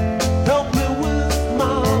help me with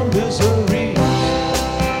my misery?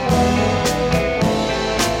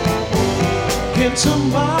 Can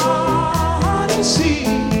somebody see,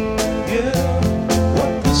 yeah,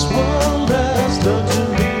 what this world has done to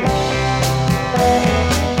me?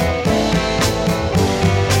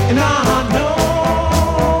 And I know,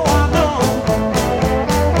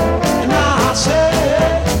 and I say,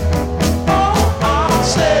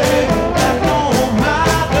 that no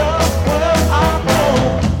matter where I go,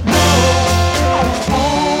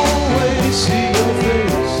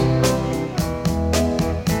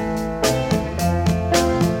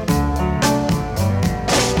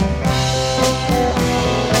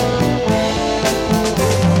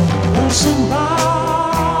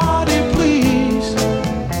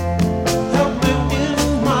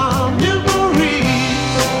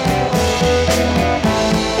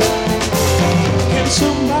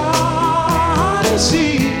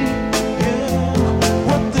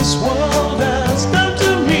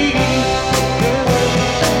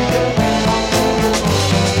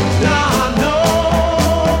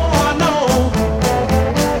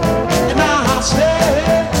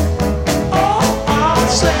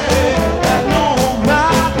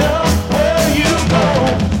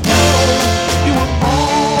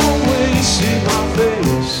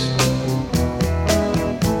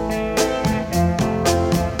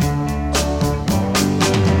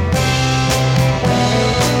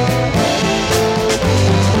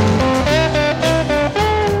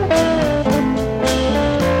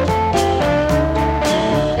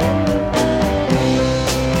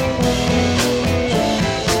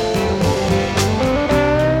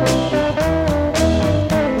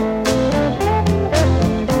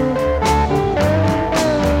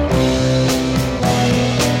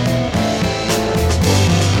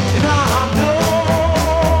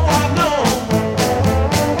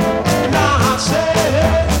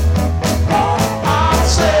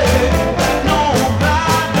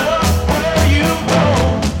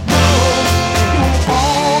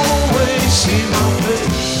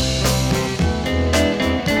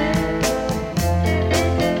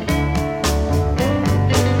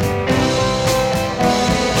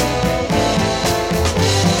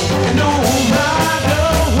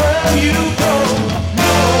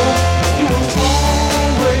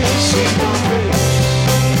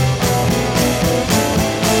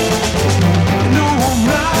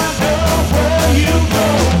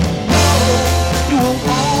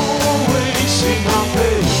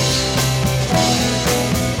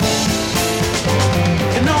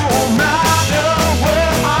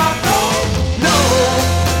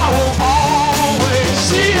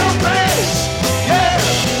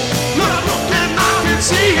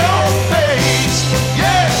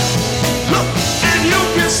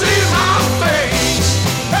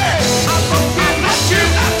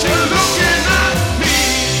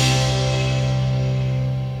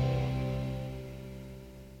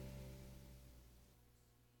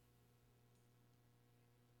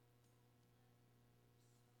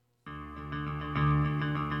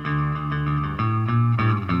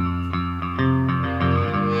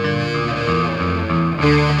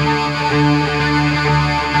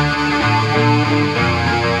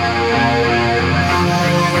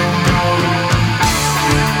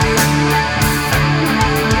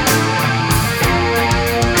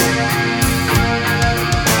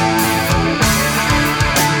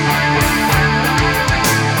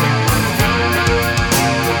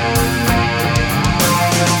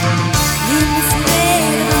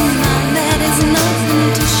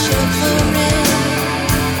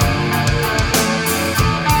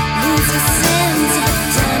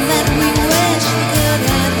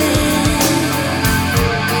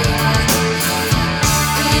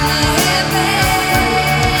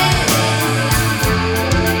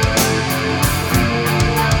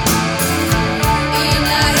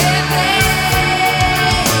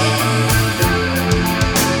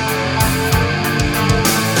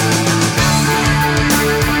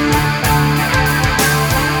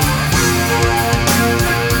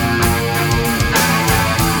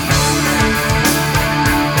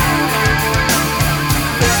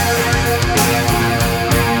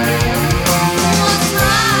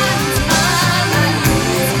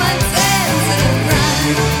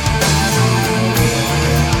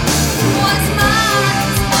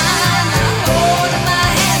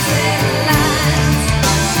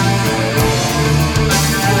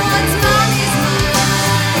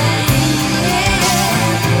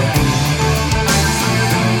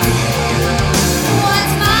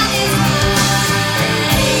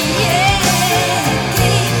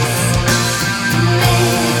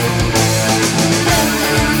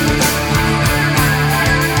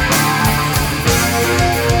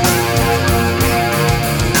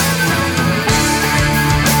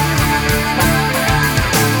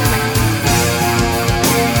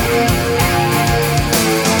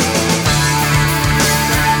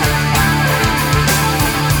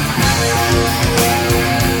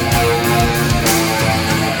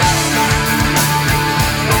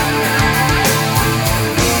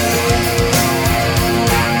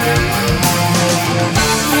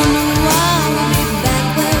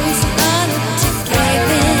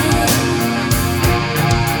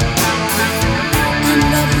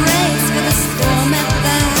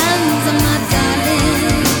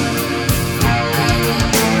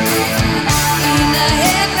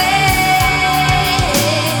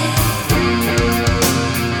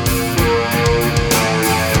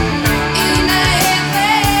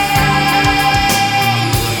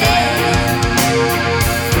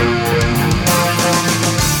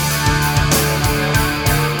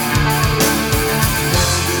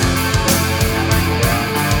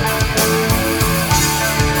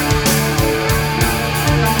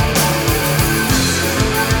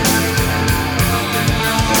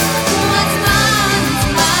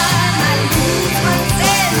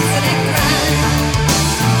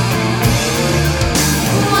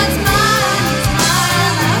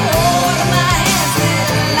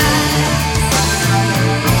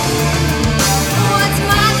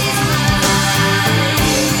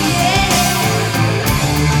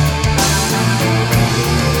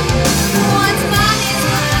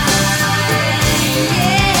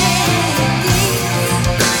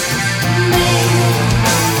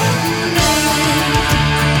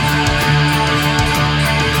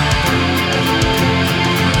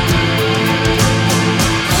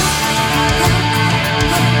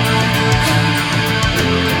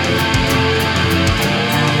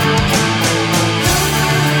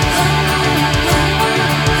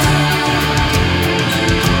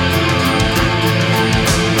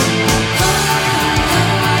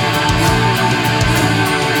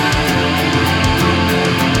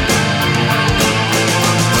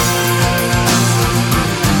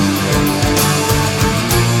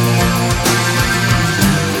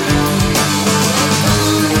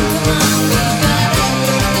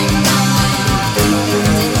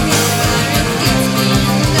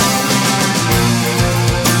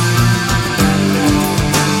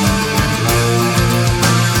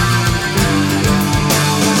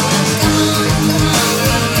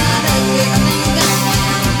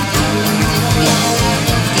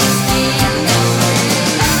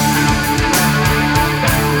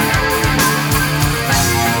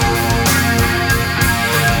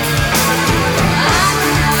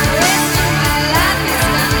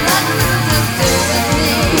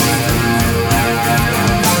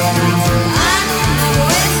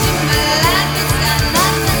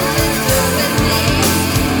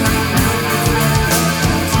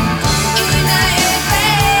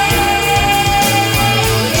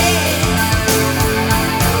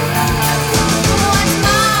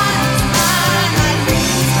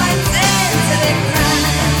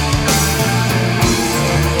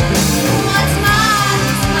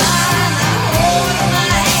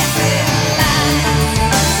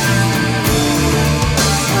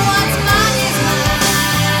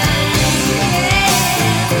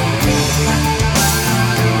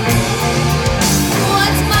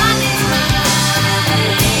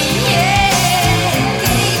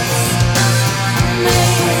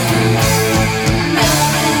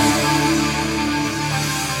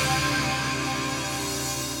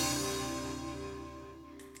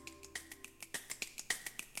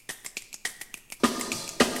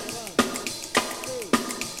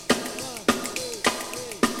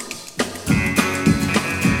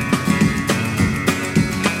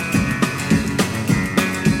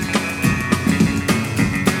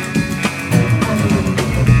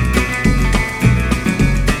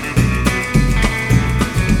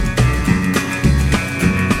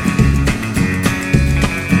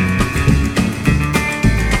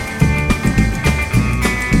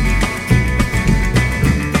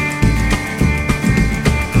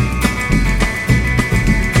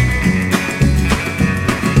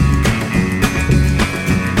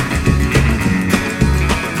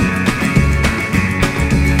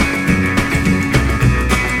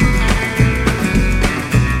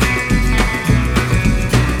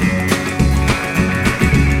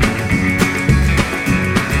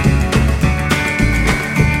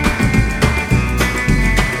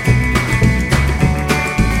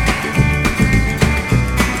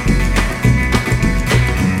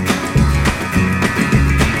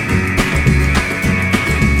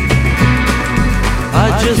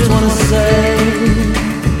 just wanna say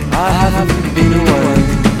I haven't been away.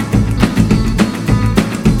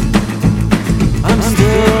 I'm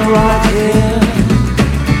still right here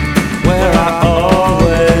where I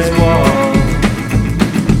always was.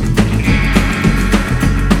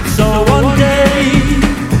 So one day,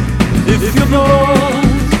 if you're bored,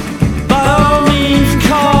 by all means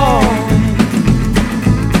call me,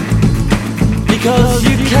 because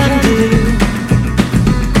you can do,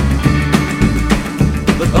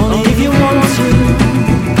 but only if you want to.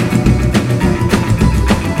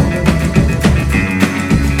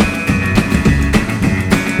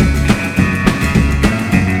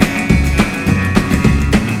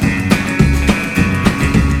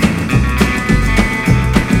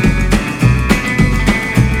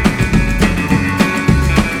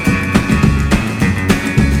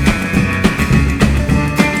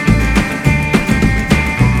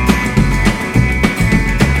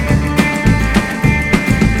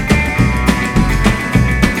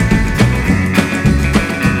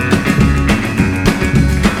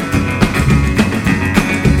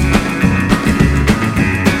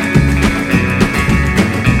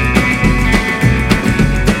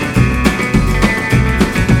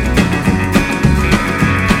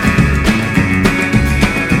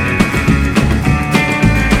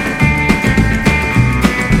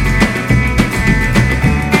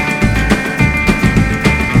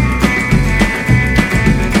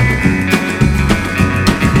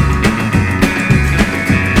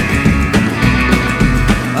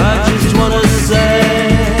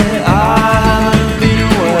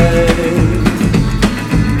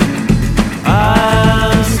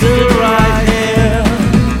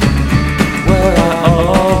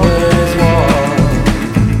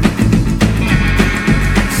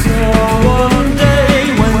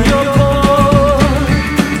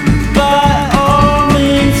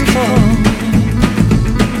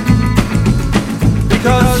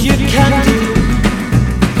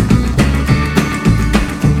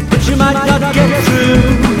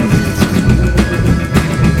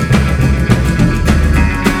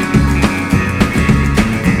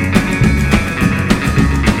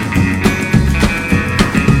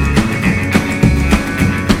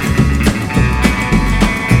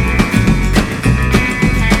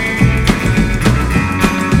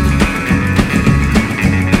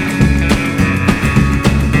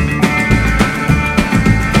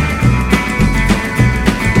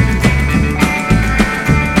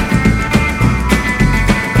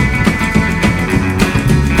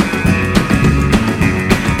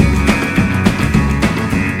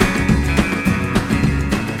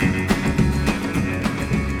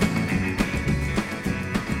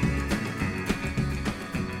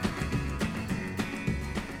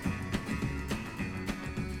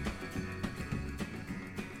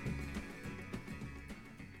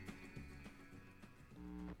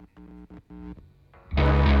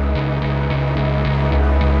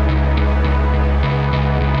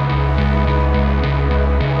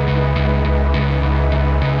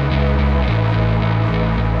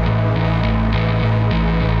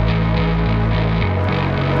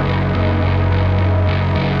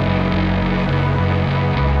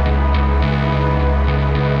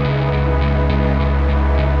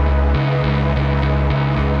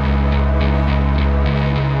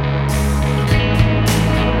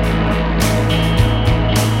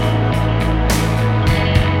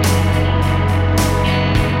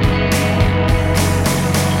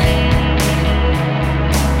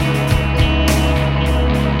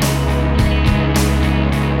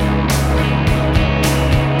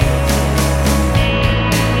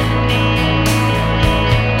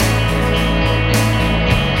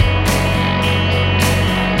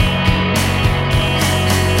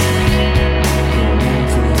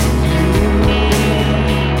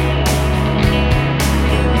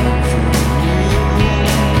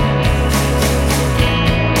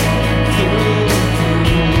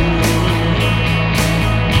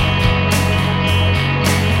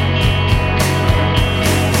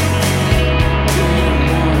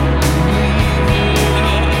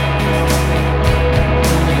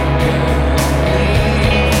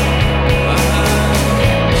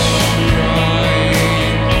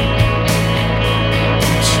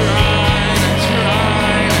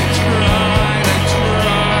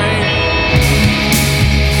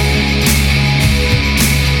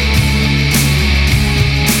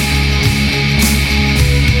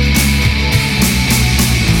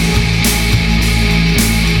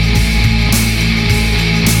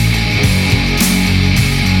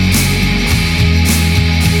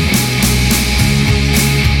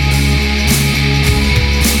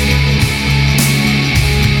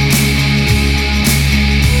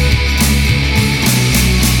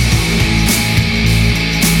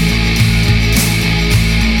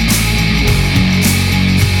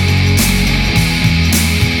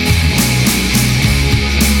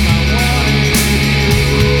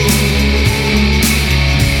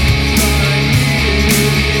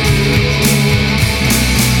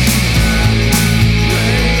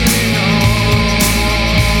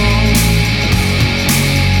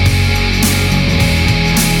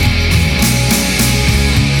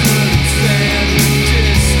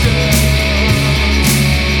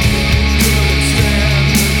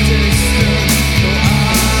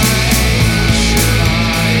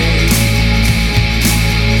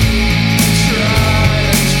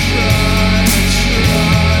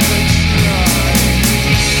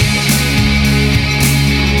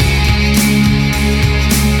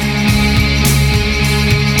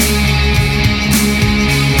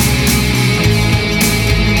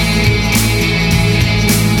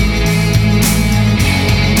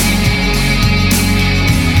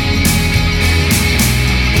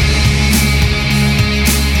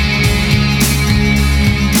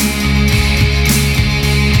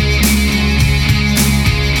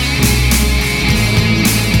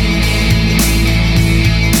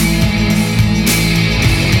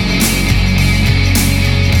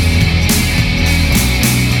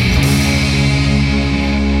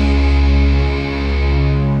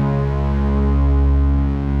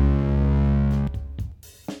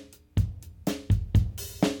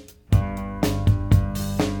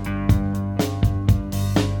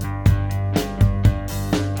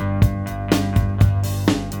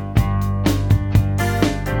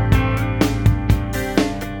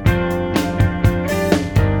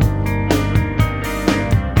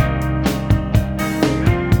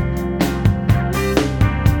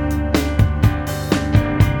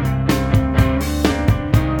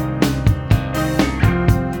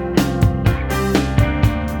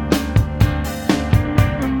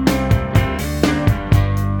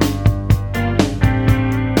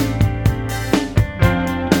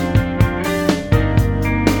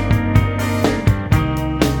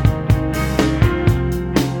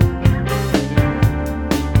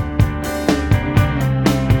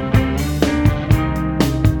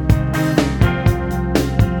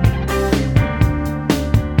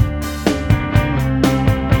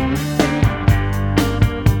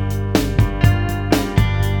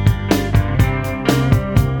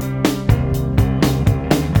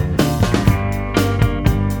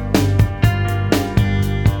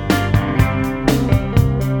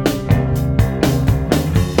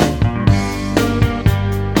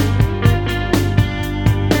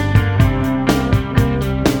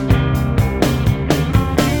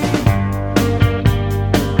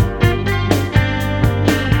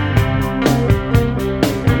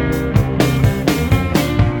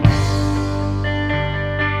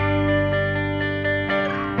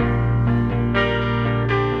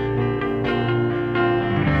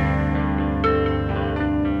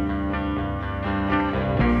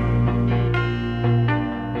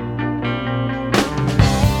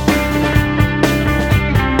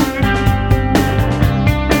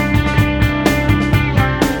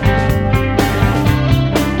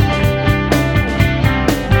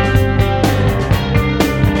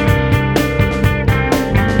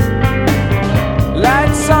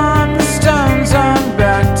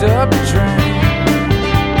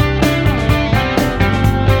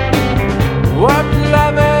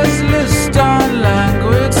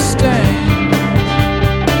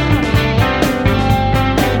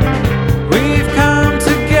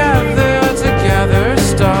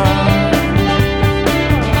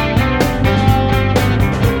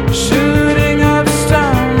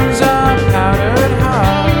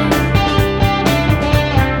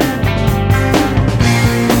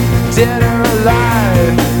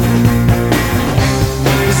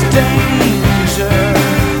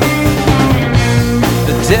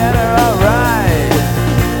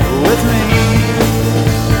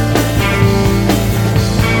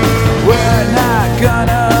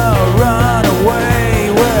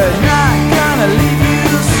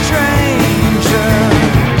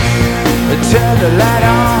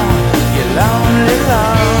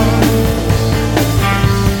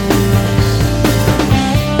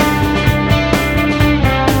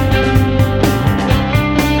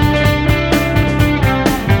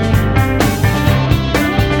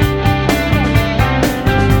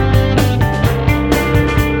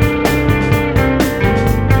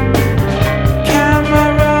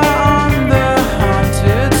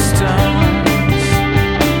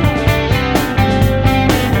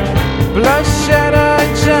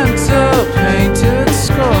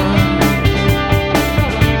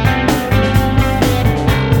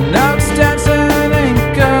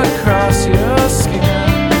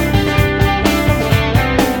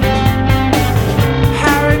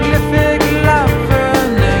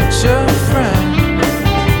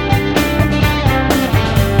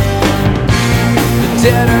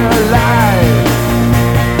 dead or alive.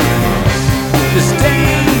 There's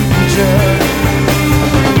danger.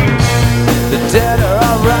 The dead are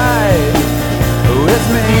alright with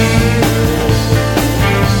me.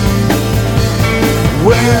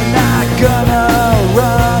 We're not gonna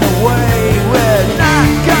run away. We're not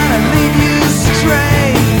gonna leave you,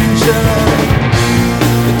 stranger.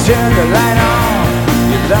 Turn the light on,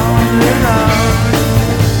 you're lonely love.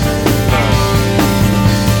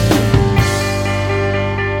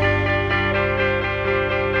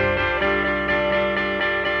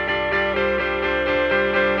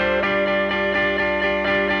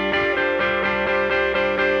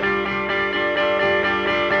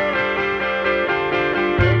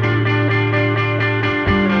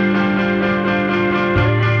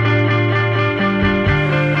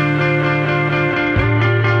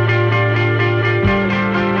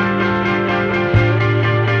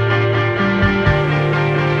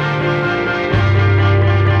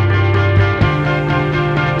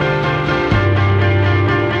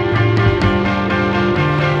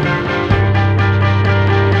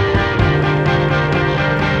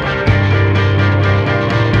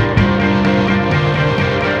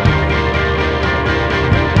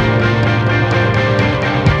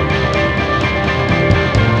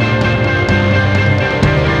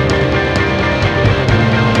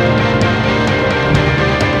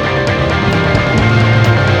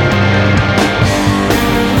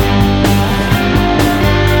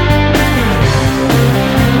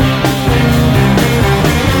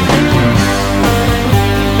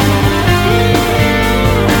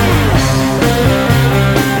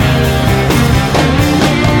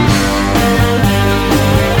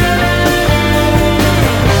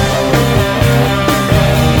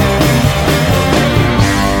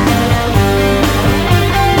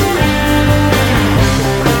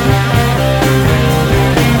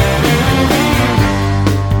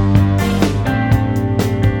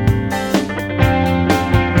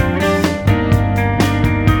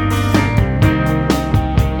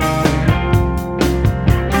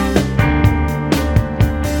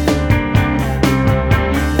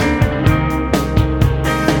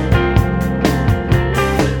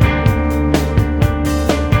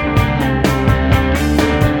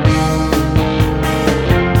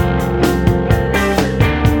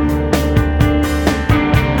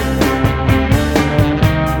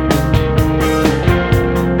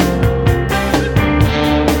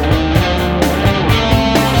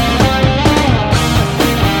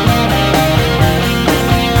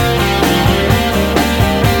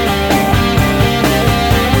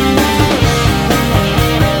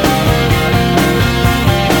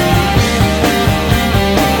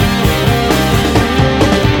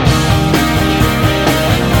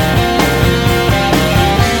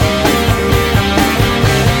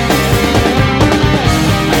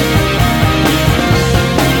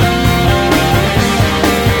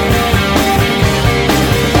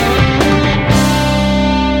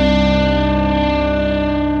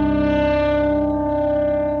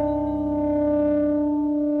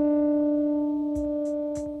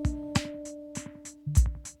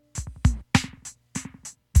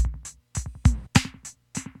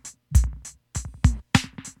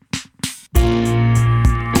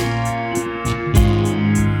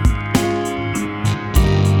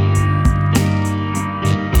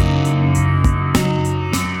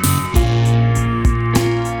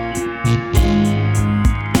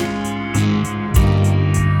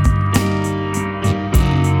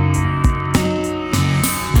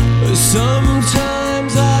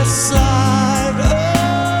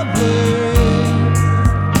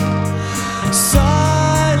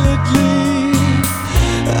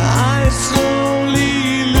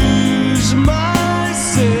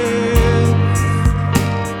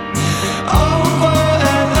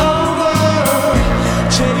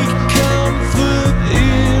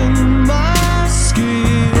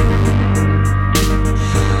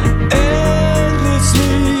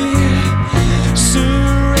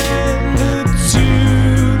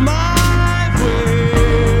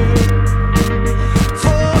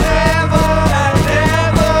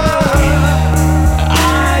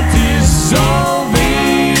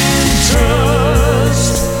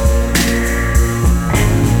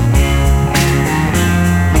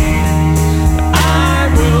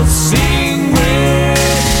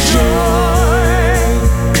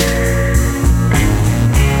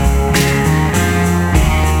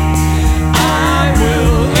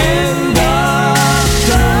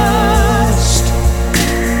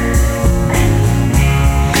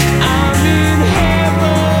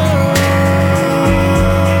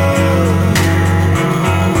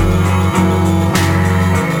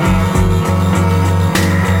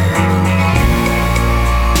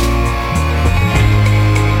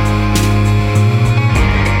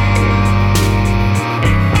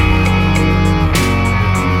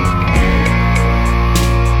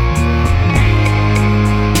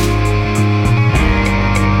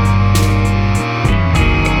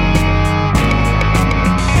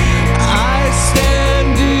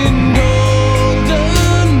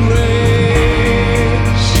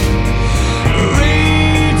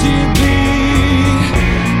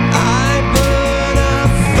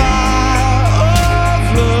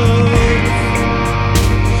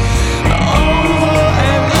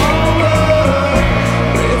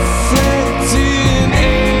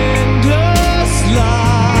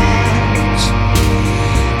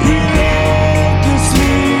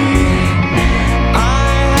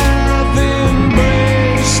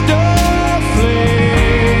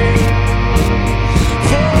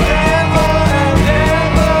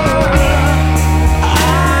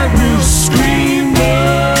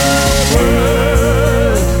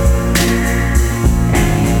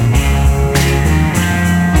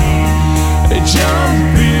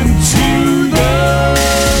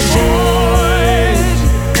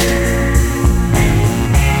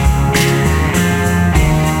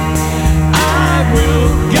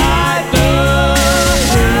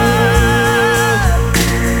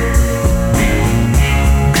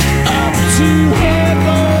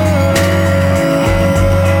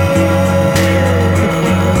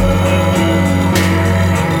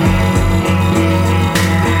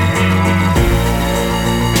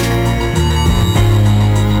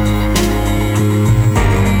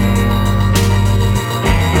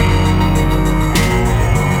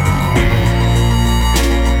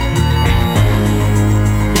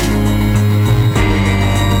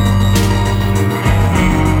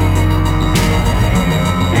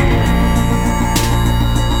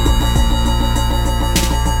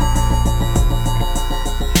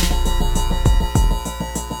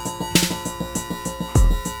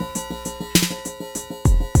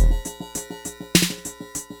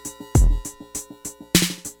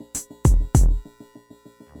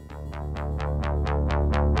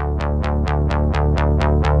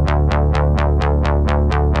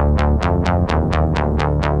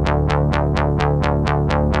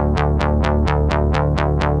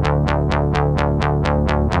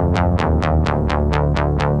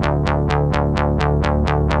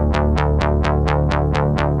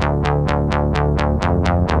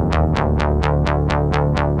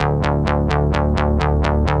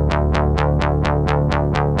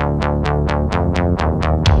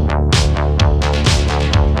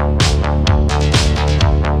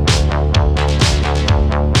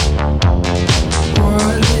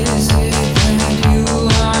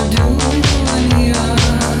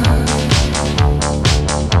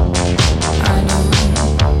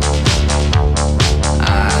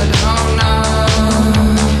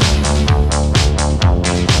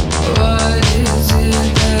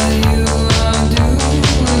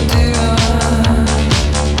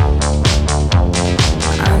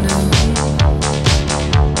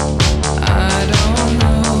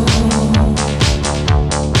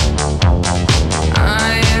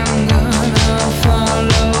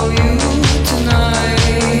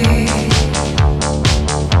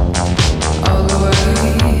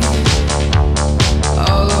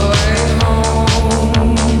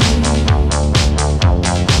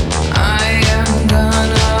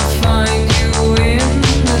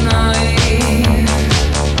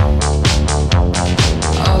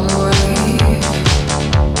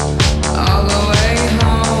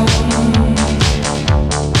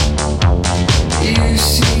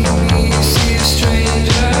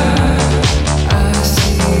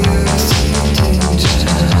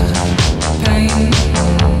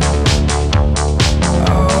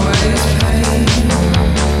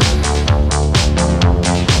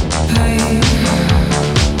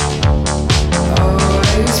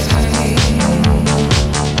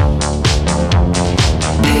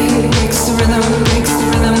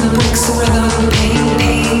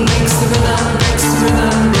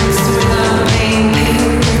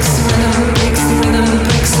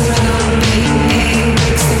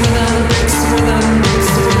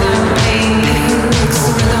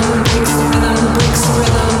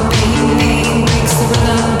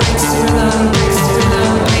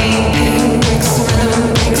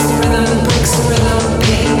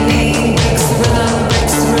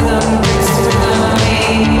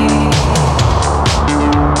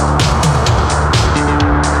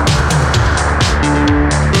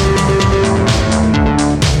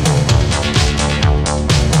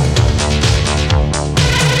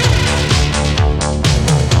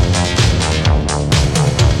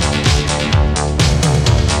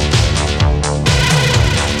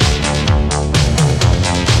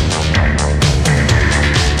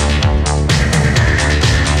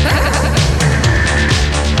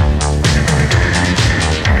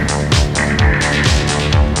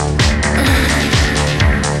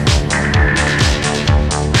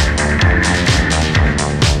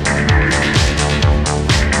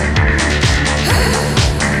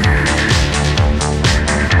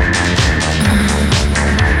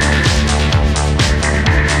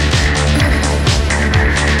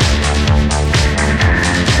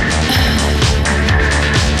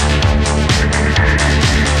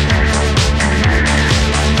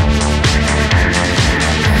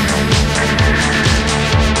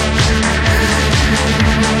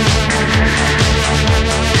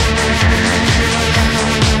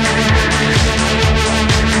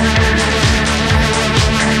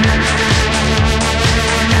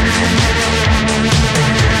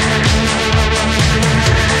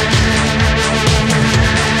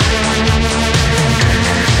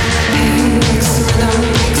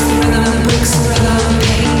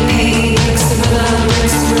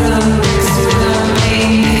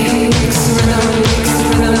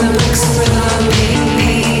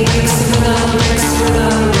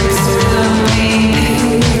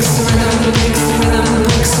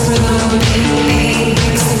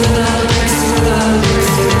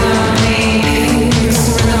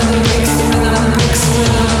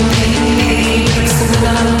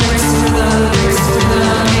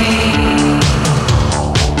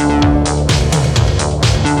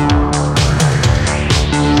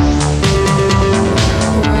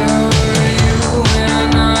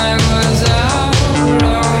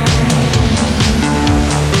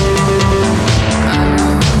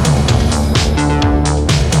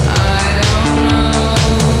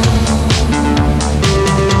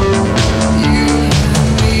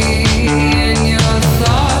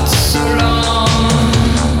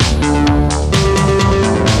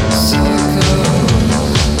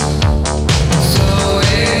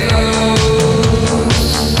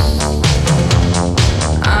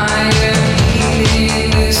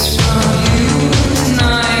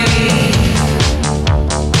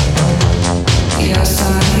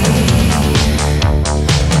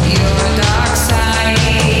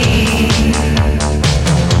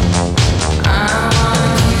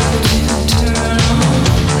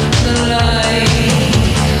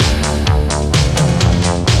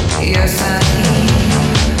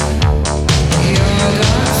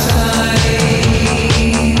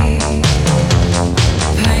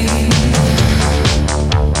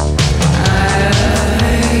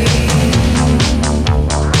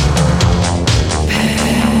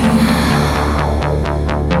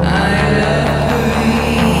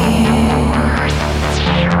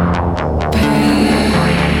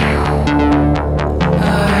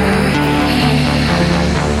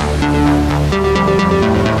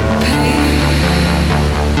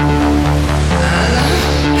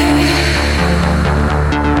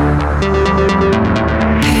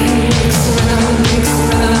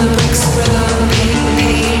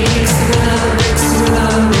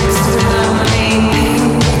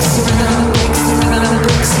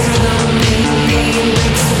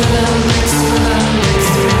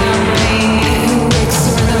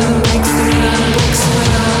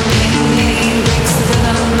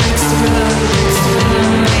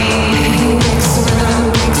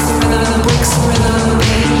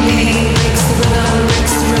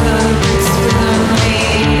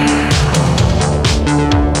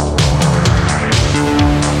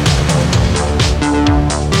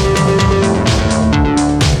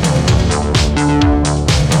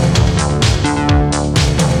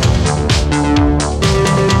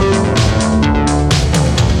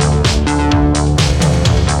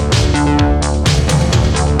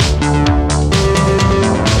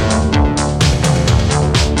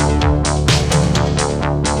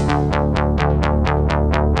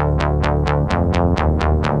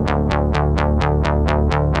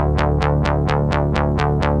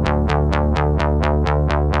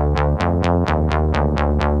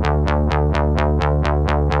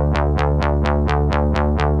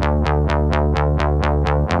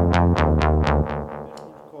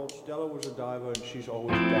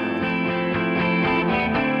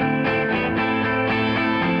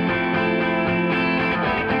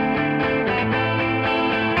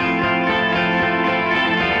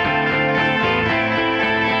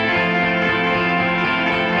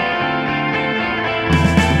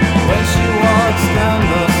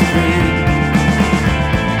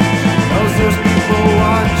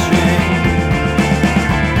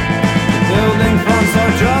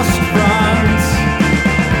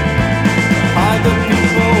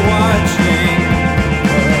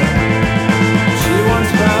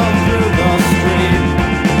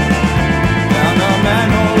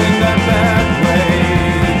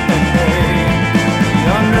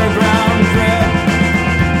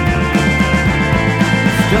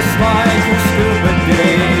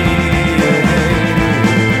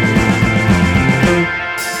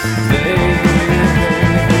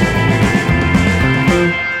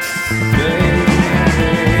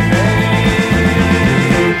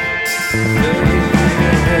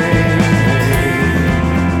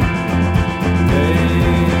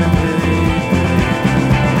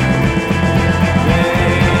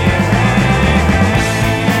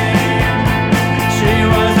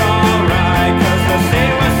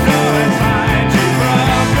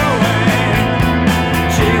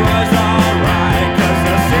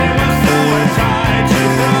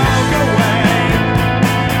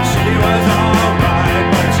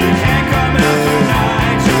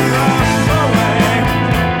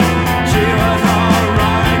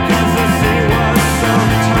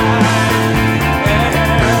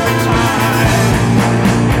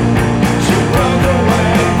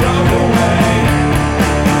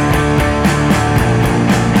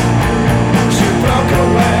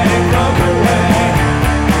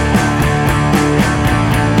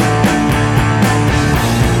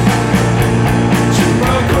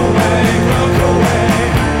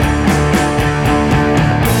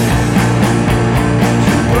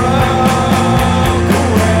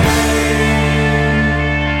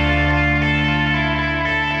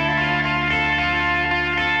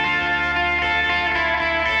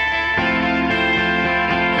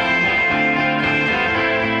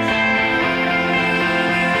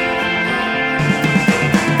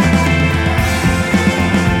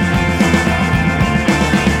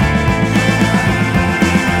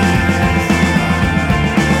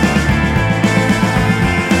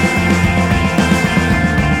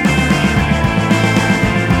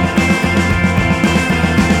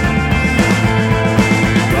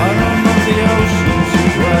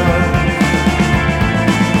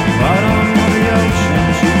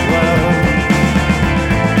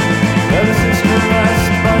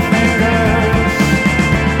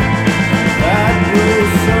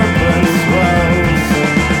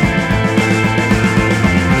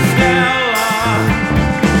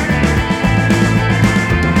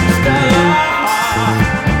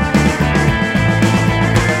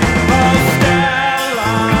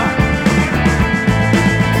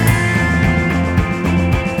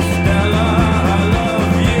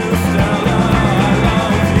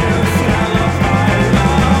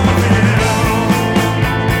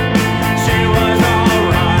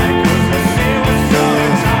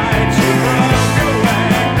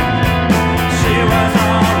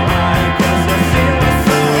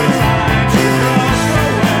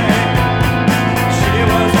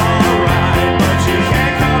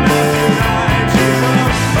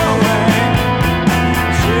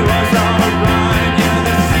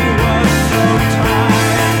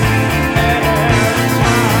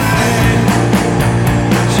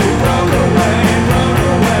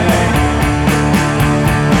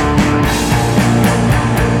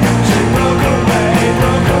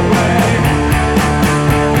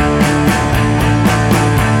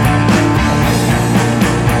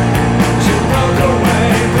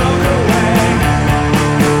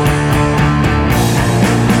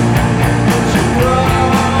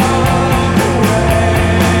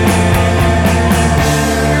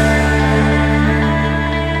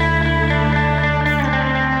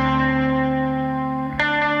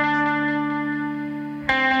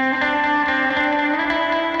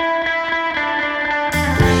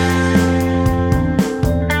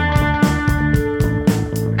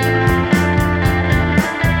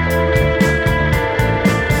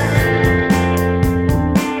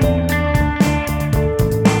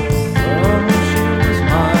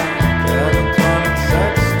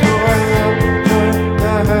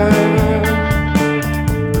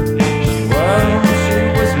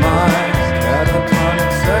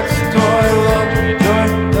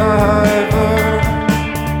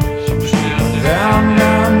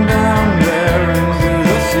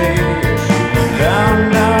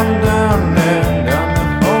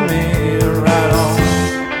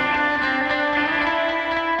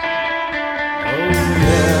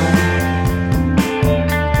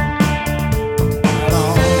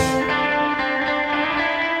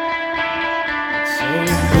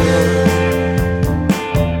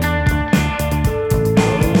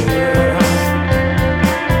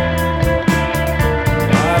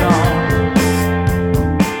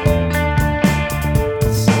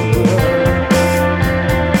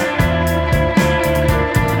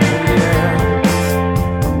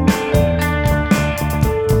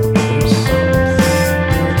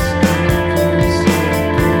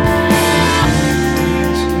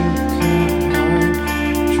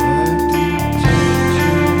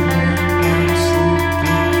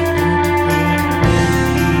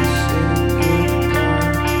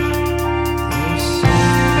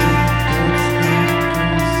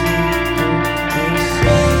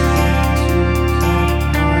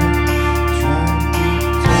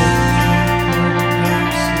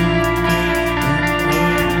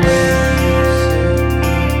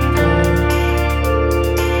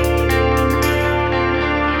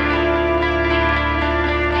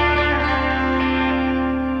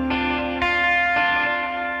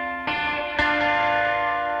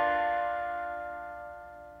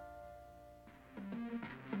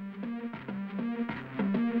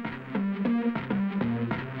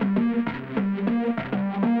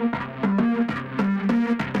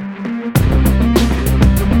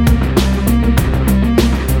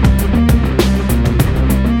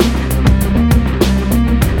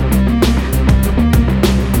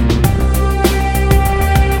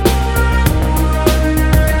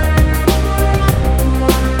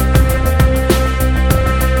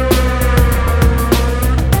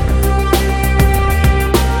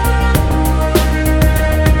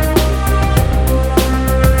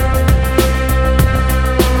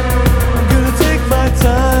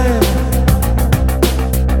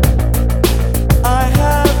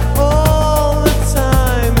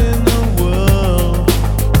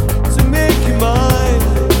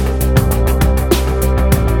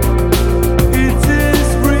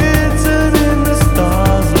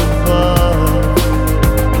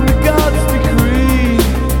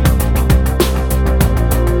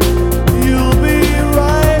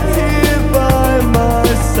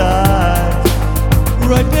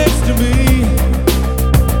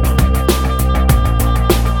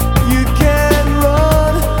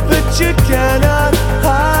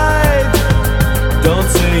 Don't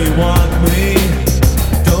say you want me.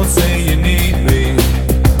 Don't say you need me.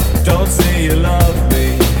 Don't say you love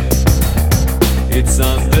me. It's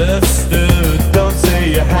understood. Don't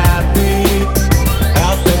say you're happy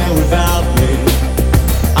out there without me.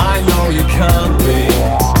 I know you can't be,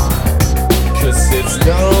 'cause it's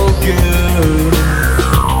no good.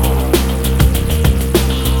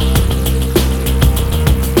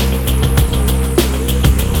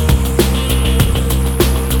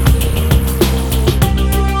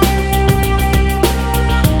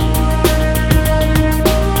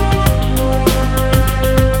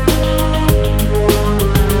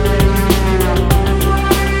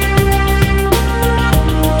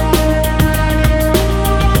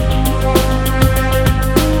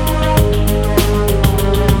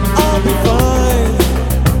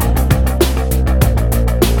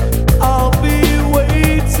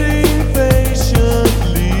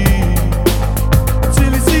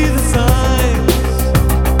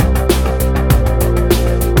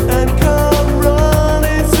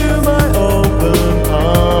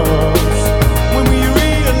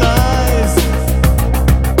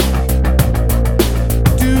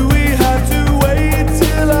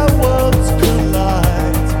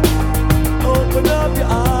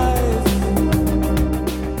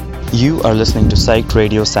 You are listening to Psych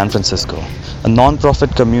Radio San Francisco, a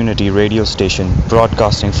non-profit community radio station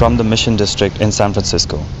broadcasting from the Mission District in San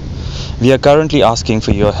Francisco. We are currently asking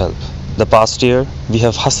for your help. The past year, we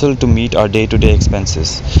have hustled to meet our day-to-day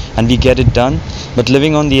expenses, and we get it done, but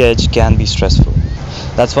living on the edge can be stressful.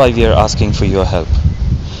 That's why we are asking for your help.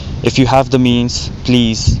 If you have the means,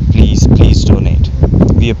 please, please, please donate.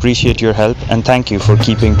 We appreciate your help and thank you for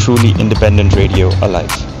keeping truly independent radio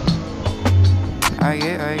alive.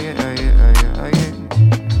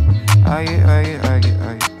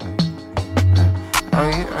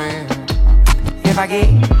 If I get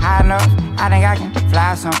high enough, I think I can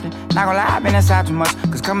fly something. Not gonna lie, I've been inside too much,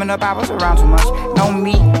 'cause coming up I was around too much. No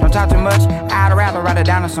me, don't talk too much, I'd rather write it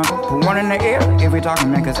down or something. Put one in the air if we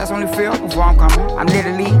talking, man, 'cause that's only feel before I'm coming. I'm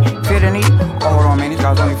literally fitting it. Oh, hold on, man, these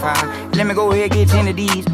guys only 5. Let me go ahead and get 10 of these.